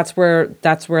feel like that's where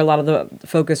a lot of the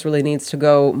focus really needs to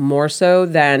go, more so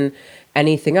than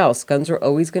anything else. Guns are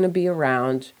always going to be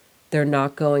around. They're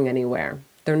not going anywhere.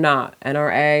 They're not.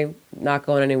 NRA, not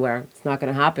going anywhere. It's not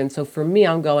going to happen. So for me,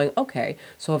 I'm going, okay,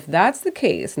 so if that's the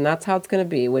case and that's how it's going to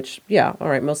be, which, yeah, all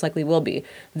right, most likely will be,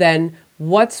 then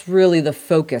what's really the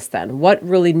focus then? What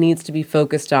really needs to be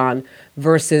focused on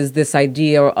versus this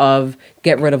idea of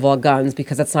get rid of all guns,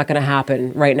 because that's not going to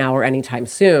happen right now or anytime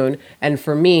soon. And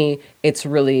for me, it's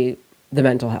really the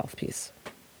mental health piece.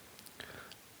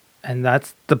 And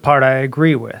that's the part I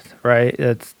agree with, right?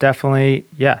 It's definitely,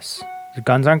 yes, the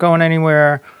guns aren't going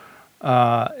anywhere.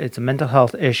 It's a mental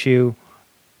health issue.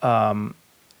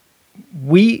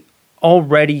 We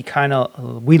already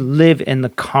we live in the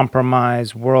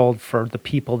compromise world for the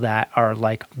people that are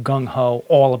gung-ho,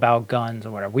 all about guns or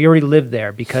whatever. We already live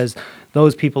there because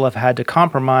those people have had to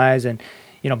compromise. And,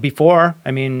 before,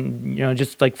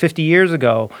 just 50 years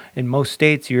ago, in most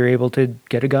states, you're able to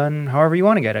get a gun however you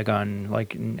want to get a gun,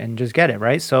 and just get it,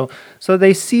 right? So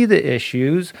they see the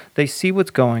issues, they see what's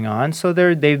going on, so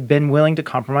they've been willing to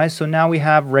compromise. So now we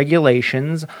have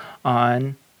regulations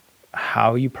on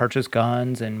how you purchase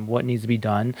guns and what needs to be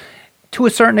done to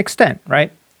a certain extent,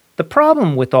 right? The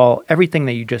problem with everything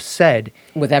that you just said...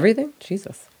 With everything?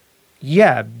 Jesus.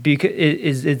 Yeah,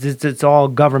 because it's all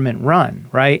government run,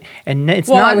 right? And it's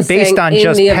not based on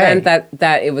just pay. In the event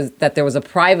that there was a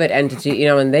private entity,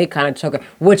 and they kind of took it,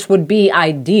 which would be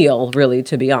ideal, really,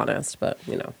 to be honest, but,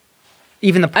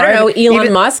 Even the private... I don't know,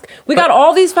 Elon Musk. We got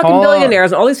all these fucking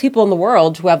billionaires and all these people in the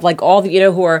world who have, all the,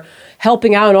 who are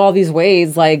helping out in all these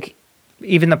ways,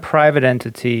 even the private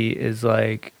entity is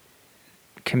like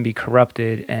can be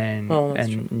corrupted,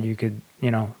 and you could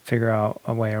figure out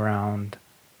a way around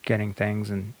getting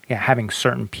things, and having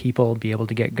certain people be able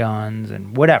to get guns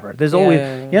and whatever. There's always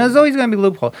there's always going to be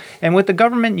loopholes. And with the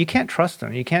government, you can't trust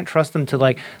them. You can't trust them to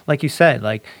like you said,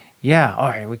 like, yeah, all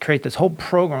right, we create this whole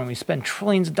program, we spend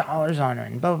trillions of dollars on it,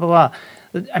 and blah blah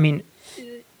blah. I mean,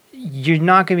 you're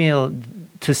not going to be able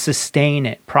to sustain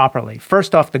it properly.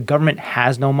 First off, the government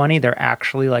has no money. They're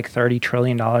actually like $30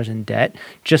 trillion in debt.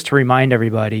 Just to remind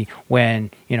everybody,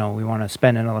 when we want to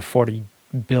spend another 40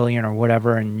 billion or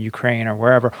whatever in Ukraine or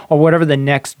wherever, or whatever the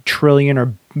next trillion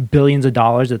or billions of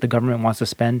dollars that the government wants to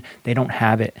spend, they don't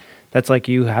have it. That's like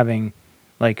you having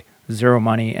like zero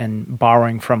money and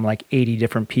borrowing from like 80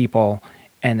 different people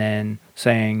and then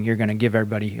saying you're going to give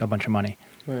everybody a bunch of money.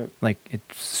 Right. Like,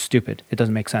 it's stupid. It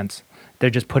doesn't make sense. They're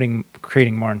just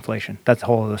creating more inflation. That's the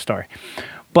whole of the story.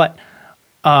 But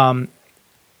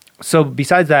so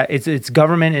besides that, it's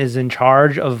government is in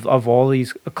charge of all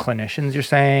these clinicians, you're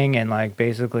saying, and like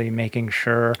basically making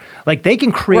sure like they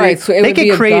can create. Right. So it would be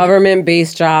a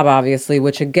government-based job, obviously,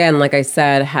 which again, like I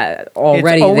said,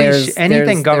 already there's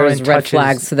red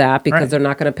flags to that, because they're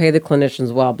not going to pay the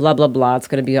clinicians well. Blah blah blah. It's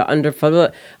going to be an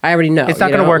underfunded. I already know it's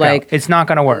not going to work. Like, it's not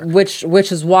going to work.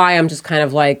 Which is why I'm just kind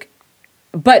of like,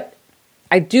 but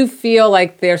I do feel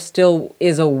like there still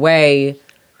is a way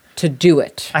to do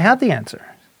it. I have the answer.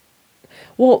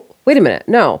 Well, wait a minute.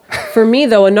 No. For me,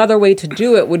 though, another way to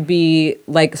do it would be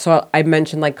like, so I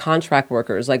mentioned like contract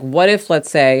workers. Like, what if, let's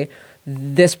say,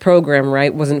 this program,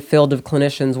 right, wasn't filled with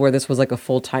clinicians where this was like a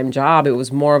full-time job. It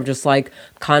was more of just like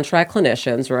contract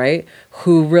clinicians, right,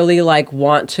 who really like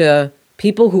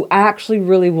people who actually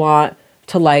really want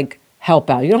to like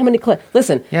help out. You know how many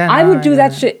listen, I would do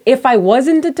that shit if I was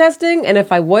into testing, and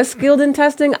if I was skilled in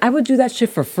testing, I would do that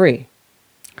shit for free.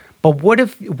 But what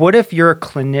if you're a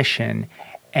clinician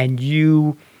and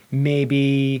you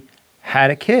maybe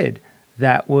had a kid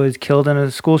that was killed in a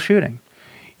school shooting?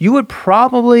 You would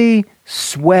probably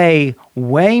sway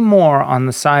way more on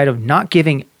the side of not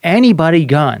giving anybody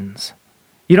guns.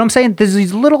 You know what I'm saying? There's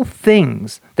these little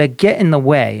things that get in the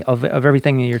way of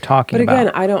everything that you're talking about. But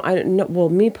again, I don't know. Well,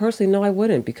 me personally, no, I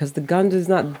wouldn't, because the guns is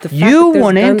not the fact that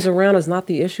there's guns around is not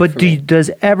the issue. But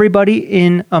does everybody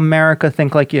in America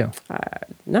think like you?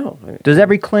 No. Does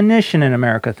every clinician in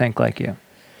America think like you?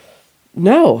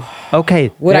 No.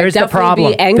 Okay, there's the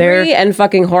problem. Would I definitely be angry and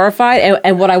fucking horrified?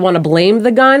 And would I want to blame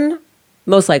the gun?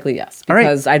 Most likely, yes.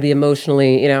 Because I'd be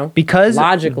emotionally,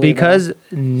 logically. Because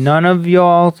none of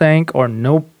y'all think, or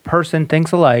no person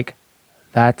thinks alike,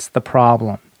 that's the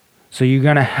problem. So you're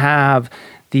going to have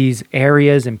these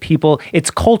areas and people.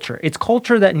 It's culture. It's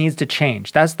culture that needs to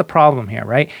change. That's the problem here,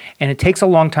 right? And it takes a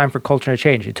long time for culture to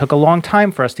change. It took a long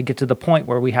time for us to get to the point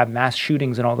where we have mass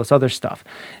shootings and all this other stuff.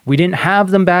 We didn't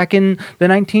have them back in the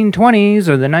 1920s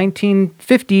or the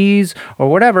 1950s or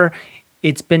whatever.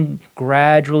 It's been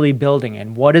gradually building.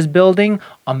 And what is building?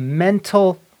 A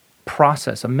mental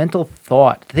process, a mental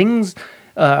thought. Things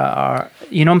are,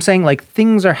 you know what I'm saying? Like,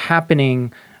 things are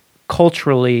happening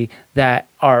culturally that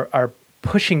are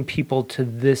pushing people to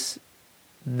this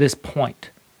point.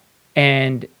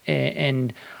 And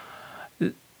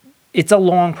it's a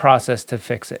long process to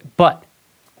fix it. But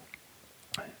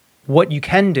what you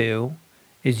can do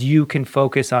is you can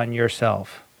focus on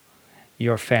yourself,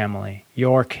 your family,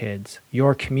 your kids,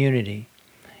 your community.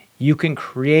 You can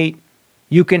hire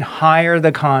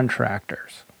the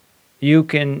contractors. You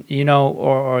can,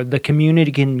 or the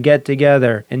community can get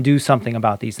together and do something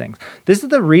about these things. This is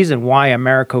the reason why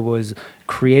America was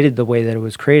created the way that it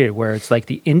was created, where it's like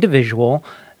the individual,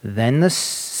 then the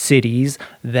cities,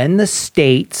 then the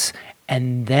states,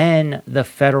 and then the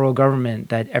federal government,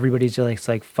 that everybody's just like, it's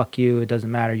like, fuck you, it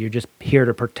doesn't matter. You're just here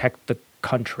to protect the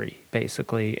country,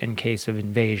 basically, in case of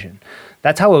invasion.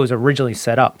 That's how it was originally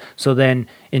set up. So then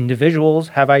individuals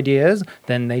have ideas,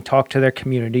 then they talk to their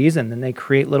communities, and then they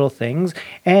create little things,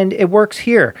 and it works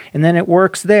here, and then it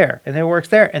works there, and then it works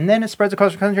there, and then it spreads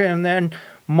across the country, and then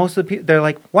most of the people, they're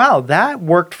like, wow, that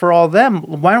worked for all them.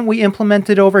 Why don't we implement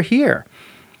it over here?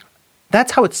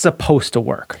 That's how it's supposed to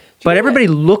work. But everybody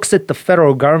looks at the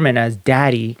federal government as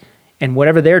daddy, and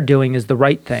whatever they're doing is the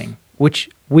right thing, which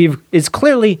is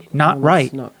clearly not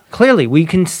right. Clearly, we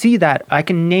can see that. I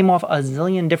can name off a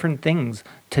zillion different things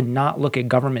to not look at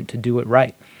government to do it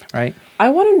right, right? I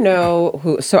want to know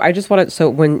who. So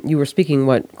when you were speaking,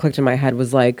 what clicked in my head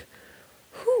was like,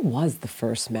 who was the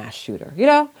first mass shooter?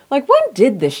 Like, when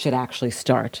did this shit actually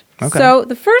start? Okay. So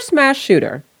the first mass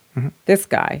shooter, this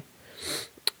guy.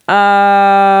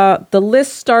 The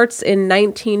list starts in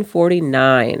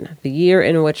 1949, the year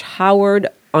in which Howard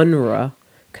Unruh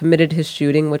committed his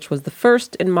shooting, which was the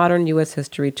first in modern U.S.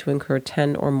 history to incur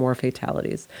 10 or more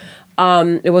fatalities.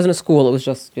 It wasn't a school. It was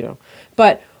just,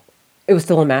 but it was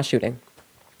still a mass shooting.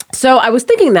 So I was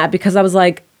thinking that because I was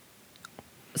like,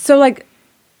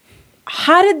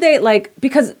 how did they,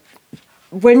 because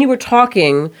when you were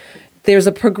talking, there's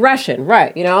a progression,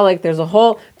 right? And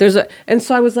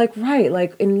so I was like, right,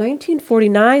 in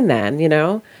 1949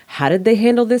 then, how did they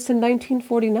handle this in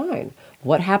 1949?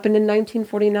 What happened in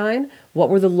 1949? What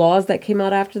were the laws that came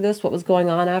out after this? What was going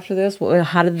on after this?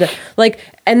 How did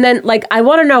and then I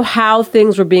want to know how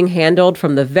things were being handled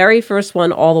from the very first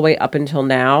one all the way up until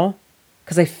now.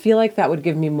 Because I feel like that would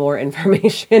give me more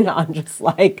information on just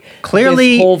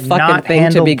clearly this whole fucking not thing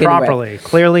handled to begin properly. with.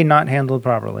 Clearly not handled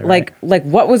properly. Right? Like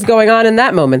what was going on in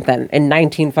that moment then in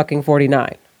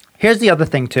 1949? Here's the other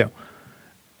thing too.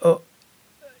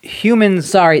 Humans.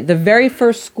 Sorry, the very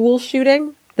first school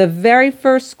shooting,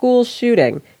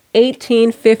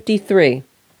 1853.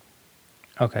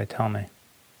 Okay, tell me.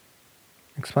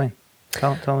 Explain.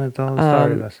 Tell me the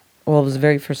story of this. Well, it was the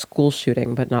very first school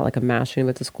shooting, but not like a mass shooting,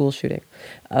 but it's a school shooting.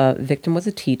 Victim was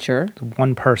a teacher.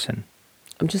 One person.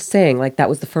 I'm just saying, that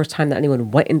was the first time that anyone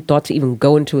went and thought to even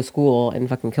go into a school and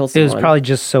fucking kill someone. It was probably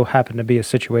just so happened to be a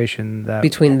situation that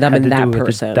between them had and to that do with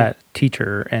person, that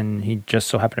teacher, and he just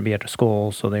so happened to be at a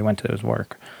school, so they went to his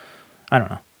work. I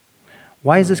don't know.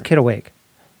 Why is this kid awake?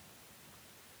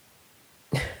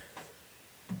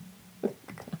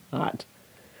 God.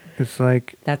 It's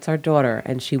that's our daughter,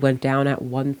 and she went down at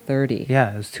 1:30.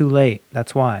 Yeah, it's too late.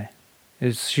 That's why.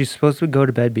 She's supposed to go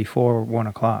to bed before 1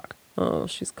 o'clock. Oh,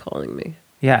 she's calling me.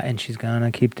 Yeah, and she's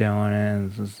gonna keep doing it.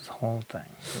 And this whole thing.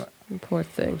 Poor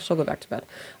thing. She'll go back to bed.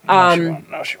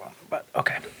 No, she won't. But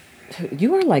okay.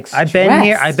 You are stressed. I've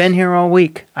been here all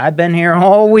week.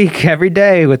 Every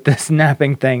day with this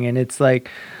napping thing, and it's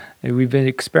we've been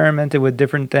experimented with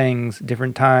different things,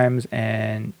 different times,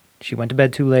 and she went to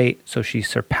bed too late, so she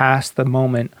surpassed the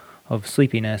moment of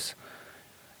sleepiness,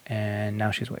 and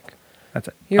now she's awake. That's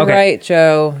it. You're right,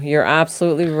 Joe. You're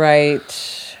absolutely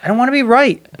right. I don't want to be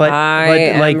right, but I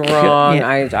am wrong.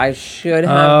 Yeah. I should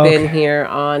have been here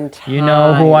on time. You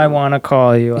know who I want to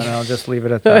call you, and I'll just leave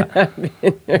it at that.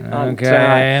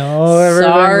 Okay.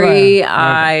 Sorry,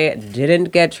 I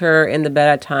didn't get her in the bed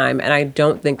at time, and I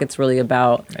don't think it's really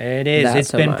about. It is.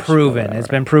 It's been proven. It's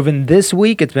been proven this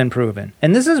week. It's been proven,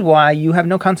 and this is why you have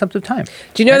no concept of time.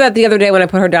 Do you know that the other day when I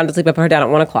put her down to sleep, I put her down at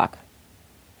 1 o'clock.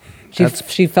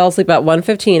 She fell asleep at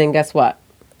 1:15, and guess what?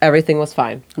 Everything was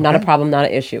fine. Not a problem, not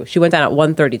an issue. She went down at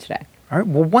 1:30 today. All right,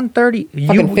 well, 1:30.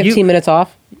 Fucking 15 minutes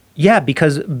off? Yeah,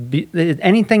 because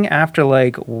anything after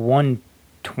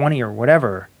 1:20 or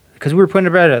whatever, because we were putting her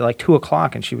to bed at 2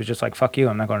 o'clock, and she was just like, fuck you,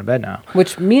 I'm not going to bed now.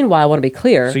 Which, meanwhile, I want to be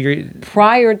clear,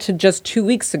 prior to just 2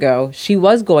 weeks ago, she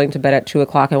was going to bed at 2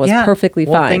 o'clock and was perfectly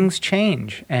fine. Things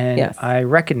change, and I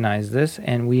recognize this,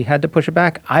 and we had to push it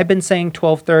back. I've been saying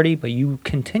 12:30, but you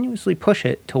continuously push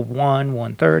it to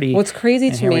 1:30. What's crazy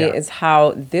to me is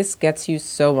how this gets you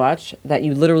so much that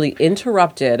you literally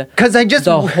interrupted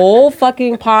the whole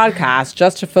fucking podcast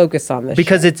just to focus on this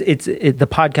because the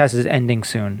podcast is ending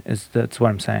soon. That's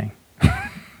what I'm saying.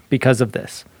 Because of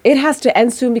this, it has to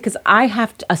end soon because I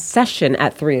have a session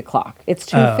at 3 o'clock. It's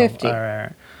 2:50. All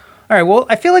right. Well,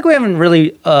 I feel like we haven't really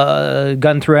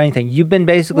gone through anything. You've been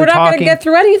basically talking. We're not going to get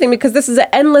through anything because this is an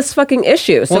endless fucking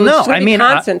issue. So well, no, I mean,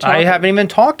 I haven't even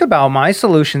talked about my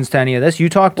solutions to any of this. You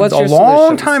talked a long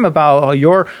solutions? time about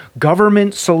your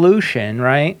government solution,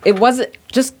 right? It wasn't.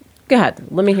 Just go ahead.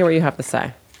 Let me hear what you have to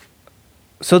say.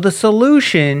 So the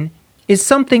solution is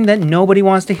something that nobody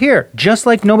wants to hear. Just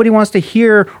like nobody wants to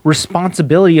hear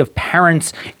responsibility of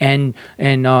parents and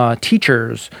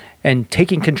teachers and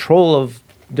taking control of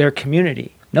their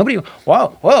community. Nobody,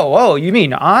 whoa, you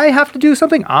mean I have to do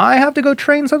something? I have to go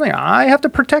train something? I have to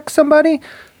protect somebody?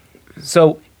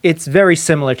 So it's very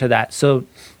similar to that. So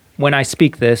when I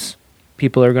speak this,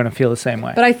 people are going to feel the same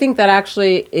way. But I think that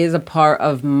actually is a part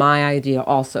of my idea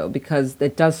also, because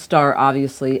it does start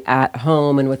obviously at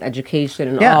home and with education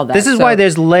and all that. This is why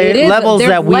there's levels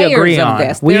that we agree on.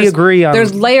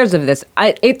 There's layers of this.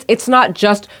 It's not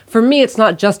just, for me, it's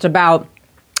not just about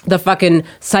the fucking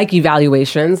psych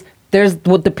evaluations. There's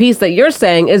what the piece that you're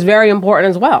saying is very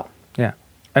important as well. Yeah.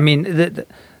 I mean,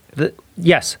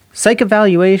 yes, psych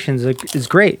evaluations is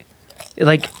great.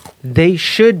 They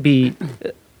should be...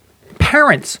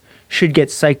 Parents should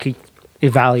get psychic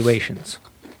evaluations.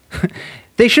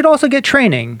 They should also get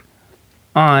training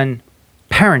on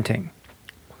parenting.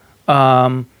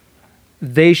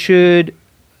 They should,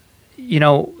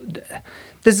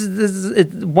 this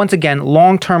is once again,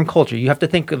 long-term culture. You have to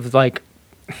think of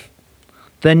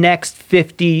the next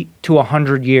 50 to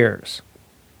 100 years.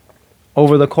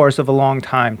 over the course of a long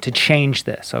time to change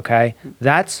this, okay?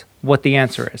 That's what the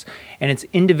answer is. And it's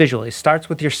individual. It starts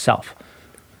with yourself,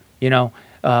 you know?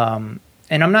 And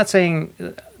I'm not saying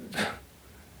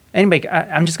anybody,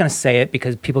 I'm just going to say it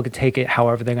because people could take it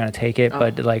however they're going to take it,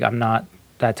 but like I'm not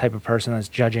that type of person that's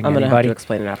judging I'm anybody. gonna have to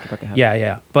explain it after.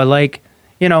 Yeah. But like,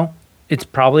 you know, it's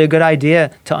probably a good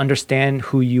idea to understand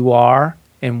who you are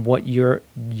and what your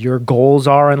goals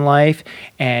are in life,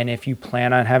 and if you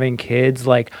plan on having kids,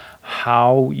 like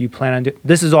how you plan on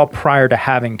this is all prior to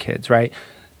having kids, right?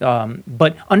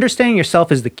 But understanding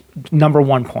yourself is the number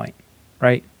one point,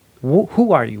 right?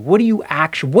 Who are you? What do you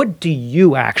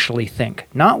actually think?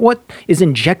 Not what is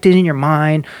injected in your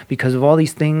mind because of all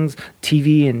these things,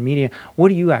 TV and media. What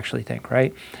do you actually think,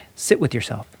 right? Sit with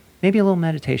yourself. Maybe a little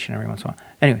meditation every once in a while.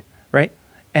 Anyway, right?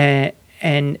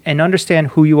 And understand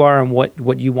who you are and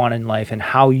what you want in life and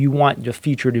how you want the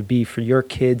future to be for your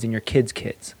kids and your kids'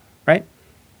 kids, right?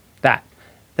 That.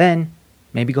 Then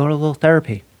maybe go to a little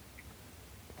therapy.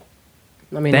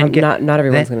 I mean, not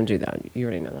everyone's going to do that. You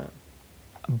already know that.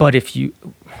 But if you,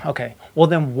 okay, well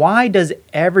then why does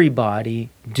everybody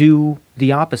do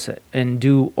the opposite and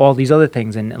do all these other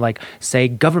things and like say,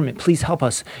 government, please help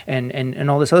us and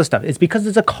all this other stuff? It's because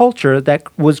it's a culture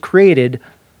that was created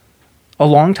a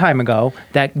long time ago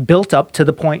that built up to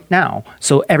the point now.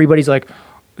 So everybody's like,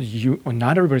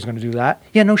 not everybody's going to do that.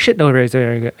 Yeah, no shit, everybody's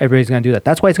going to do that.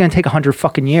 That's why it's going to take 100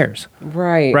 fucking years.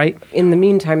 Right. Right? In the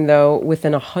meantime, though,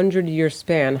 within 100-year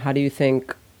span,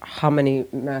 how many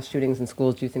mass shootings in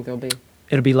schools do you think there'll be?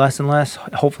 It'll be less and less,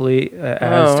 hopefully,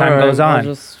 as time goes on. I'll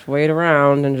just wait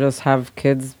around and just have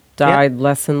kids die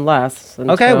less and less.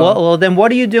 Okay, well, then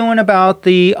what are you doing about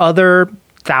the other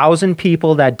 1,000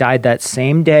 people that died that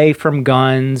same day from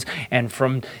guns and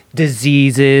from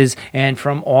diseases and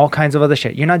from all kinds of other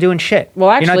shit? You're not doing shit.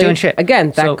 Well, actually, you're not doing shit.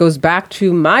 Again, that goes back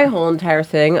to my whole entire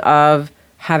thing of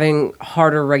having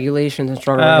harder regulations and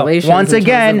stronger regulations. Once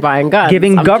again, buying guns.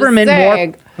 Giving government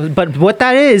more. But what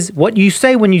that is, what you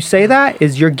say when you say that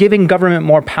is you're giving government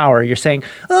more power. You're saying,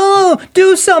 oh,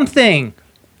 do something.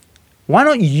 Why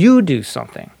don't you do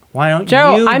something? Why don't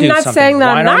Joe, you I'm do not something? saying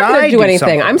that I'm not going to do anything.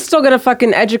 Something? I'm still going to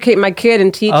fucking educate my kid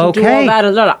and teach and do all that.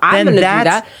 I'm going to do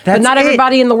that. But not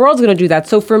everybody in the world's going to do that.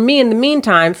 So for me, in the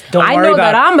meantime, I know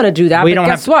that I'm going to do that. But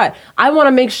guess what? I want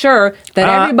to make sure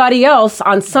that everybody else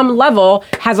on some level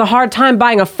has a hard time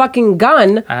buying a fucking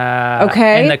gun.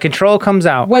 Okay? And the control comes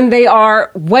out. When they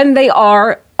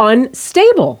are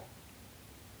unstable.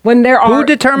 When there are... Who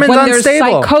determines when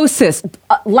unstable? There's psychosis.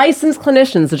 Licensed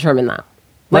clinicians determine that.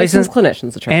 Licensed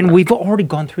clinicians determine and that. We've already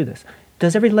gone through this.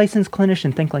 Does every licensed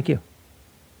clinician think like you?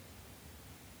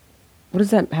 What does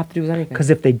that have to do with anything? Because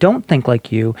if they don't think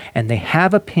like you and they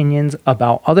have opinions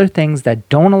about other things that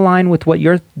don't align with what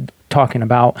you're talking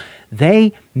about,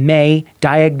 they may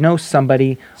diagnose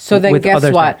somebody So then with guess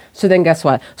other what? things.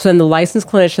 So then the licensed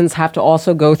clinicians have to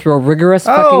also go through a rigorous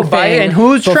fucking thing. And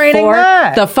who's training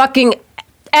that? The fucking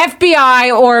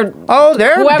FBI or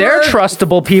they're whoever.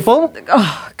 Trustable people.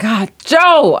 Oh God,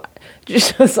 Joe.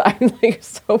 I'm like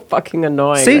so fucking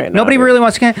annoying. See, right nobody now, really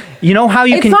wants to. You know how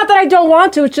you it's can. It's not that I don't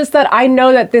want to. It's just that I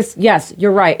know that this. Yes,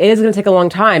 you're right. It is going to take a long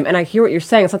time, and I hear what you're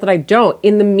saying. It's not that I don't.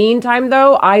 In the meantime,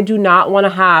 though, I do not want to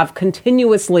have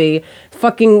continuously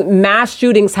fucking mass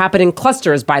shootings happen in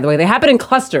clusters. By the way, they happen in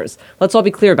clusters. Let's all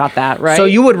be clear about that, right? So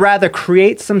you would rather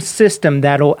create some system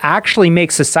that'll actually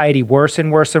make society worse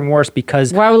and worse and worse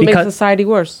because. Why will it make society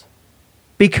worse?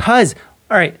 Because,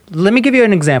 all right, let me give you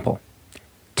an example.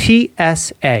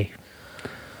 TSA.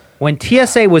 When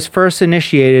TSA was first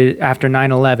initiated after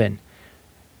 9/11,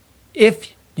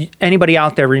 if anybody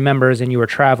out there remembers and you were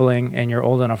traveling and you're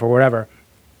old enough or whatever,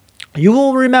 you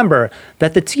will remember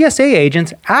that the TSA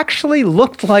agents actually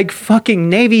looked like fucking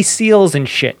Navy SEALs and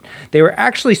shit. They were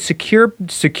actually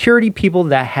security people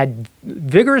that had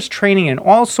vigorous training in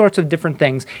all sorts of different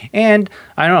things. And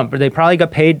I don't know, but they probably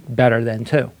got paid better then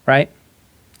too, right?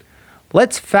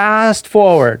 Let's fast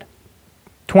forward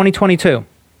 2022.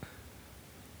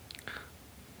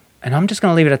 And I'm just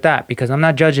going to leave it at that because I'm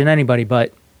not judging anybody,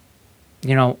 but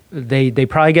you know, they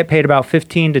probably get paid about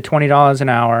 $15 to $20 an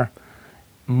hour.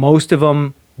 Most of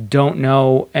them don't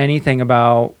know anything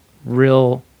about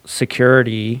real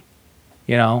security,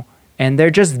 you know, and they're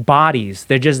just bodies.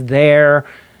 They're just there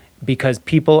because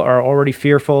people are already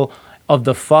fearful of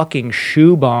the fucking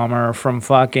shoe bomber from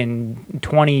fucking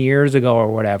 20 years ago or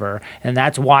whatever. And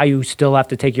that's why you still have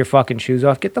to take your fucking shoes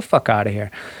off. Get the fuck out of here.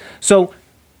 So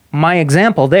my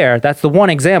example there, that's the one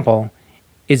example,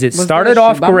 is it started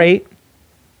off great.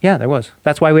 Yeah, there was.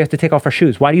 That's why we have to take off our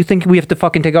shoes. Why do you think we have to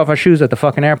fucking take off our shoes at the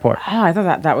fucking airport? Oh, I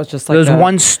thought that was just like There was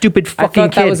one stupid fucking I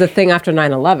thought kid. that was a thing after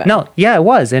 9/11. No, yeah, it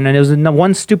was. And it was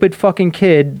one stupid fucking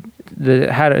kid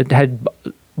that had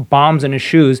bombs in his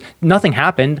shoes. Nothing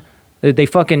happened. They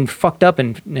fucking fucked up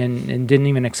and didn't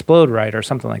even explode right or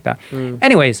something like that.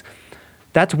 Anyways,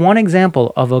 that's one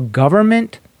example of a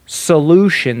government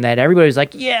solution that everybody's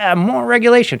like, yeah, more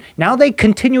regulation. Now they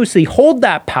continuously hold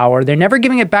that power. They're never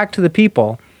giving it back to the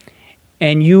people.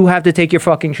 And you have to take your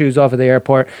fucking shoes off at the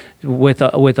airport with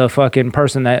a fucking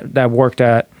person that worked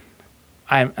at,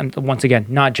 I'm once again,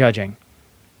 not judging,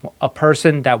 a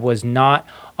person that was not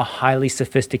a highly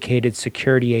sophisticated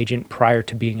security agent prior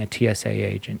to being a TSA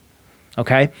agent.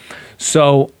 Okay?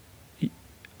 So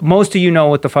most of you know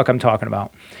what the fuck I'm talking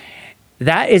about.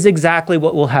 That is exactly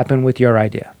what will happen with your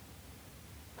idea.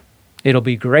 It'll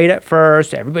be great at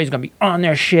first. Everybody's going to be on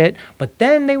their shit. But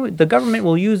then the government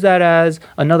will use that as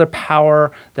another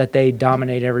power that they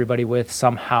dominate everybody with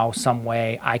somehow, some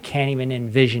way. I can't even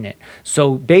envision it.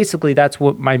 So basically, that's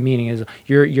what my meaning is.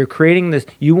 You're creating this.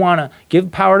 You want to give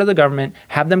power to the government,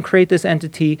 have them create this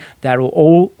entity that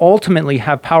will ultimately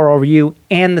have power over you,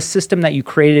 and the system that you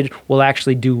created will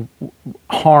actually do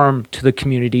harm to the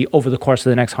community over the course of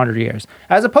the next 100 years.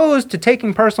 As opposed to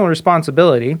taking personal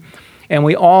responsibility, and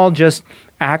we all just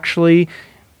actually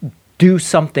do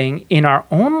something in our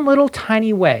own little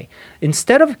tiny way.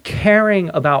 Instead of caring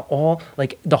about all,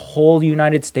 like, the whole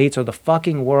United States or the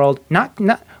fucking world, not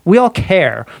we all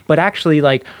care, but actually,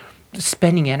 like,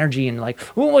 spending energy and like,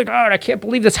 oh my God, I can't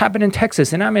believe this happened in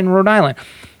Texas and I'm in Rhode Island.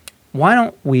 Why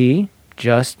don't we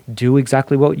just do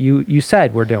exactly what you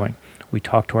said we're doing? We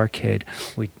talk to our kid.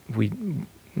 We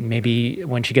maybe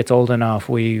when she gets old enough,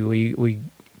 we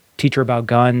teach her about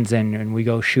guns and we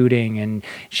go shooting, and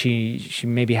she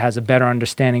maybe has a better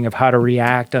understanding of how to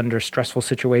react under stressful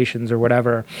situations or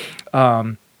whatever.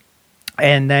 And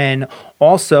then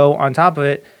also on top of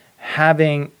it,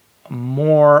 having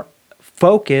more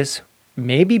focus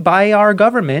maybe by our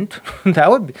government.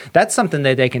 That's something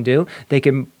that they can do. They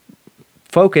can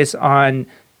focus on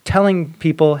telling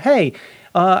people, hey,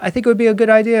 I think it would be a good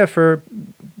idea for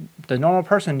the normal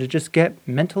person to just get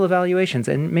mental evaluations,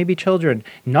 and maybe children.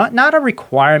 Not a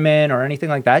requirement or anything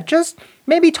like that. Just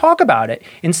maybe talk about it.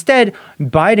 Instead,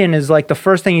 Biden is like, the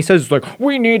first thing he says is like,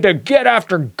 we need to get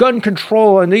after gun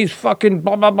control and these fucking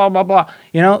blah, blah, blah, blah, blah.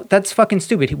 You know, that's fucking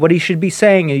stupid. What he should be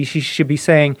saying is he should be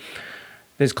saying,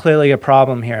 there's clearly a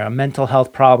problem here, a mental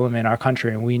health problem in our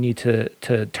country, and we need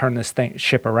to turn this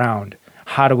ship around.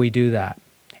 How do we do that?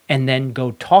 And then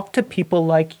go talk to people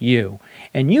like you.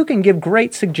 And you can give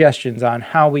great suggestions on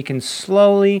how we can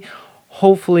slowly,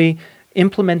 hopefully,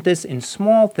 implement this in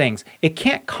small things. It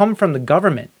can't come from the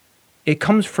government. It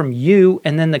comes from you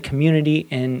and then the community,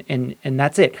 and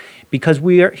that's it. Because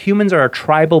humans are a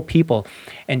tribal people,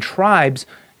 and tribes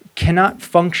cannot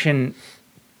function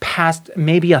past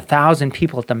maybe 1,000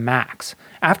 people at the max.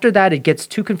 After that, it gets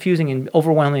too confusing and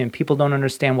overwhelming, and people don't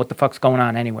understand what the fuck's going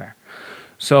on anywhere.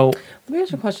 So let me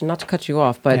ask you a question, not to cut you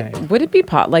off, but would it be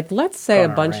like, let's say a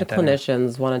bunch of rant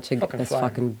clinicians wanted to get this fly.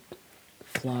 fucking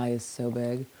fly is so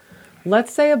big.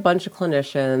 Let's say a bunch of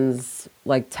clinicians,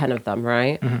 like 10 of them,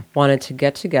 right, wanted to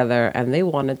get together and they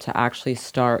wanted to actually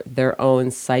start their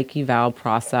own psych eval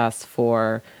process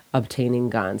for obtaining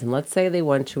guns. And let's say they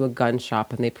went to a gun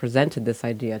shop and they presented this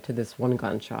idea to this one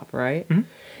gun shop, right?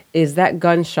 Is that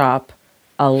gun shop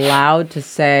allowed to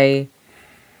say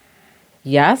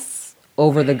yes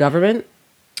over the government?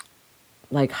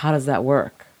 Like, how does that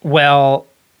work? Well,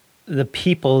 the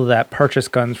people that purchase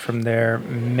guns from there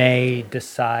may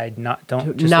decide leave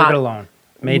it alone.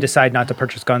 May decide not to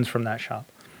purchase guns from that shop.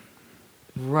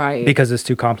 Right. Because it's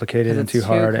too complicated and too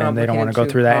hard, and they don't want to go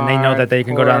through that, and they know that they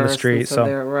can go down the street. So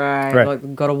right.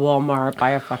 Go to Walmart,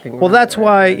 buy a fucking. Well, that's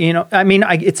why, you know. I mean,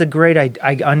 it's a great.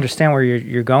 I understand where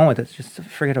you're going with it. Just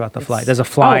forget about the fly. There's a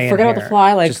fly in here. Forget about the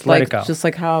fly. Like, just let it go. Just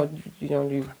like how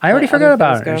you. I already forgot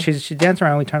about it. She danced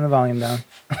around. We turned the volume down.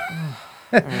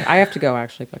 Right. I have to go,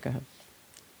 actually, but go ahead.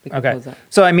 Okay.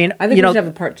 So, I mean, I think we should have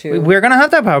a part two. We're going to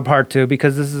have to have a part two,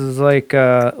 because this is like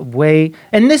and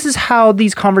this is how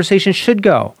these conversations should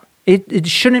go. It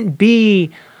shouldn't be,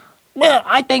 well,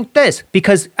 I think this,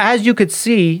 because as you could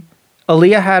see,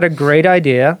 Aaliyah had a great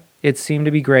idea. It seemed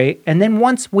to be great. And then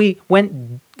once we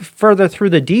went further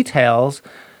through the details,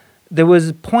 there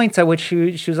was points at which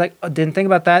she was like, oh, didn't think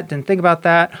about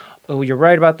that. Oh, you're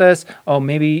right about this. Oh,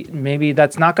 maybe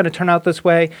that's not going to turn out this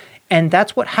way. And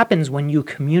that's what happens when you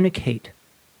communicate.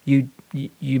 You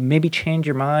maybe change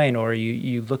your mind, or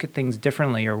you look at things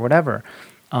differently or whatever.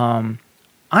 I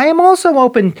am also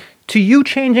open to you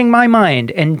changing my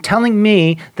mind and telling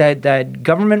me that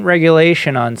government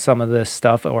regulation on some of this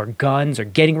stuff or guns or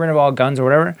getting rid of all guns or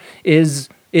whatever is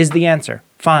the answer.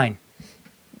 Fine.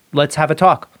 Let's have a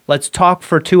talk. Let's talk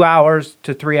for 2 hours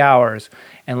to 3 hours,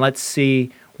 and let's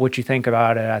see what you think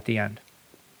about it at the end.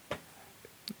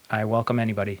 I welcome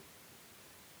anybody.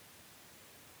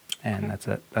 And that's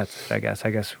it. I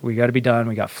guess we got to be done.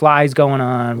 We got flies going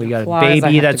on. We got a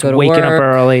baby that's waking up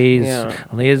early. Yeah.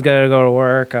 Leah's got to go to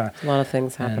work. A lot of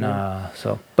things happening.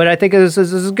 But I think this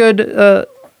is a good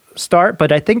start.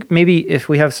 But I think maybe if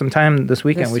we have some time this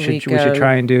weekend, we should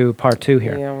try and do part 2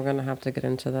 here. Yeah, we're gonna have to get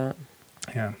into that.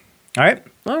 Yeah.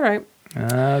 All right.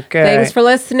 Okay. Thanks for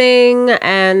listening,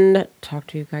 and talk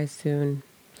to you guys soon.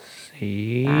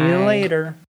 See you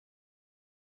later.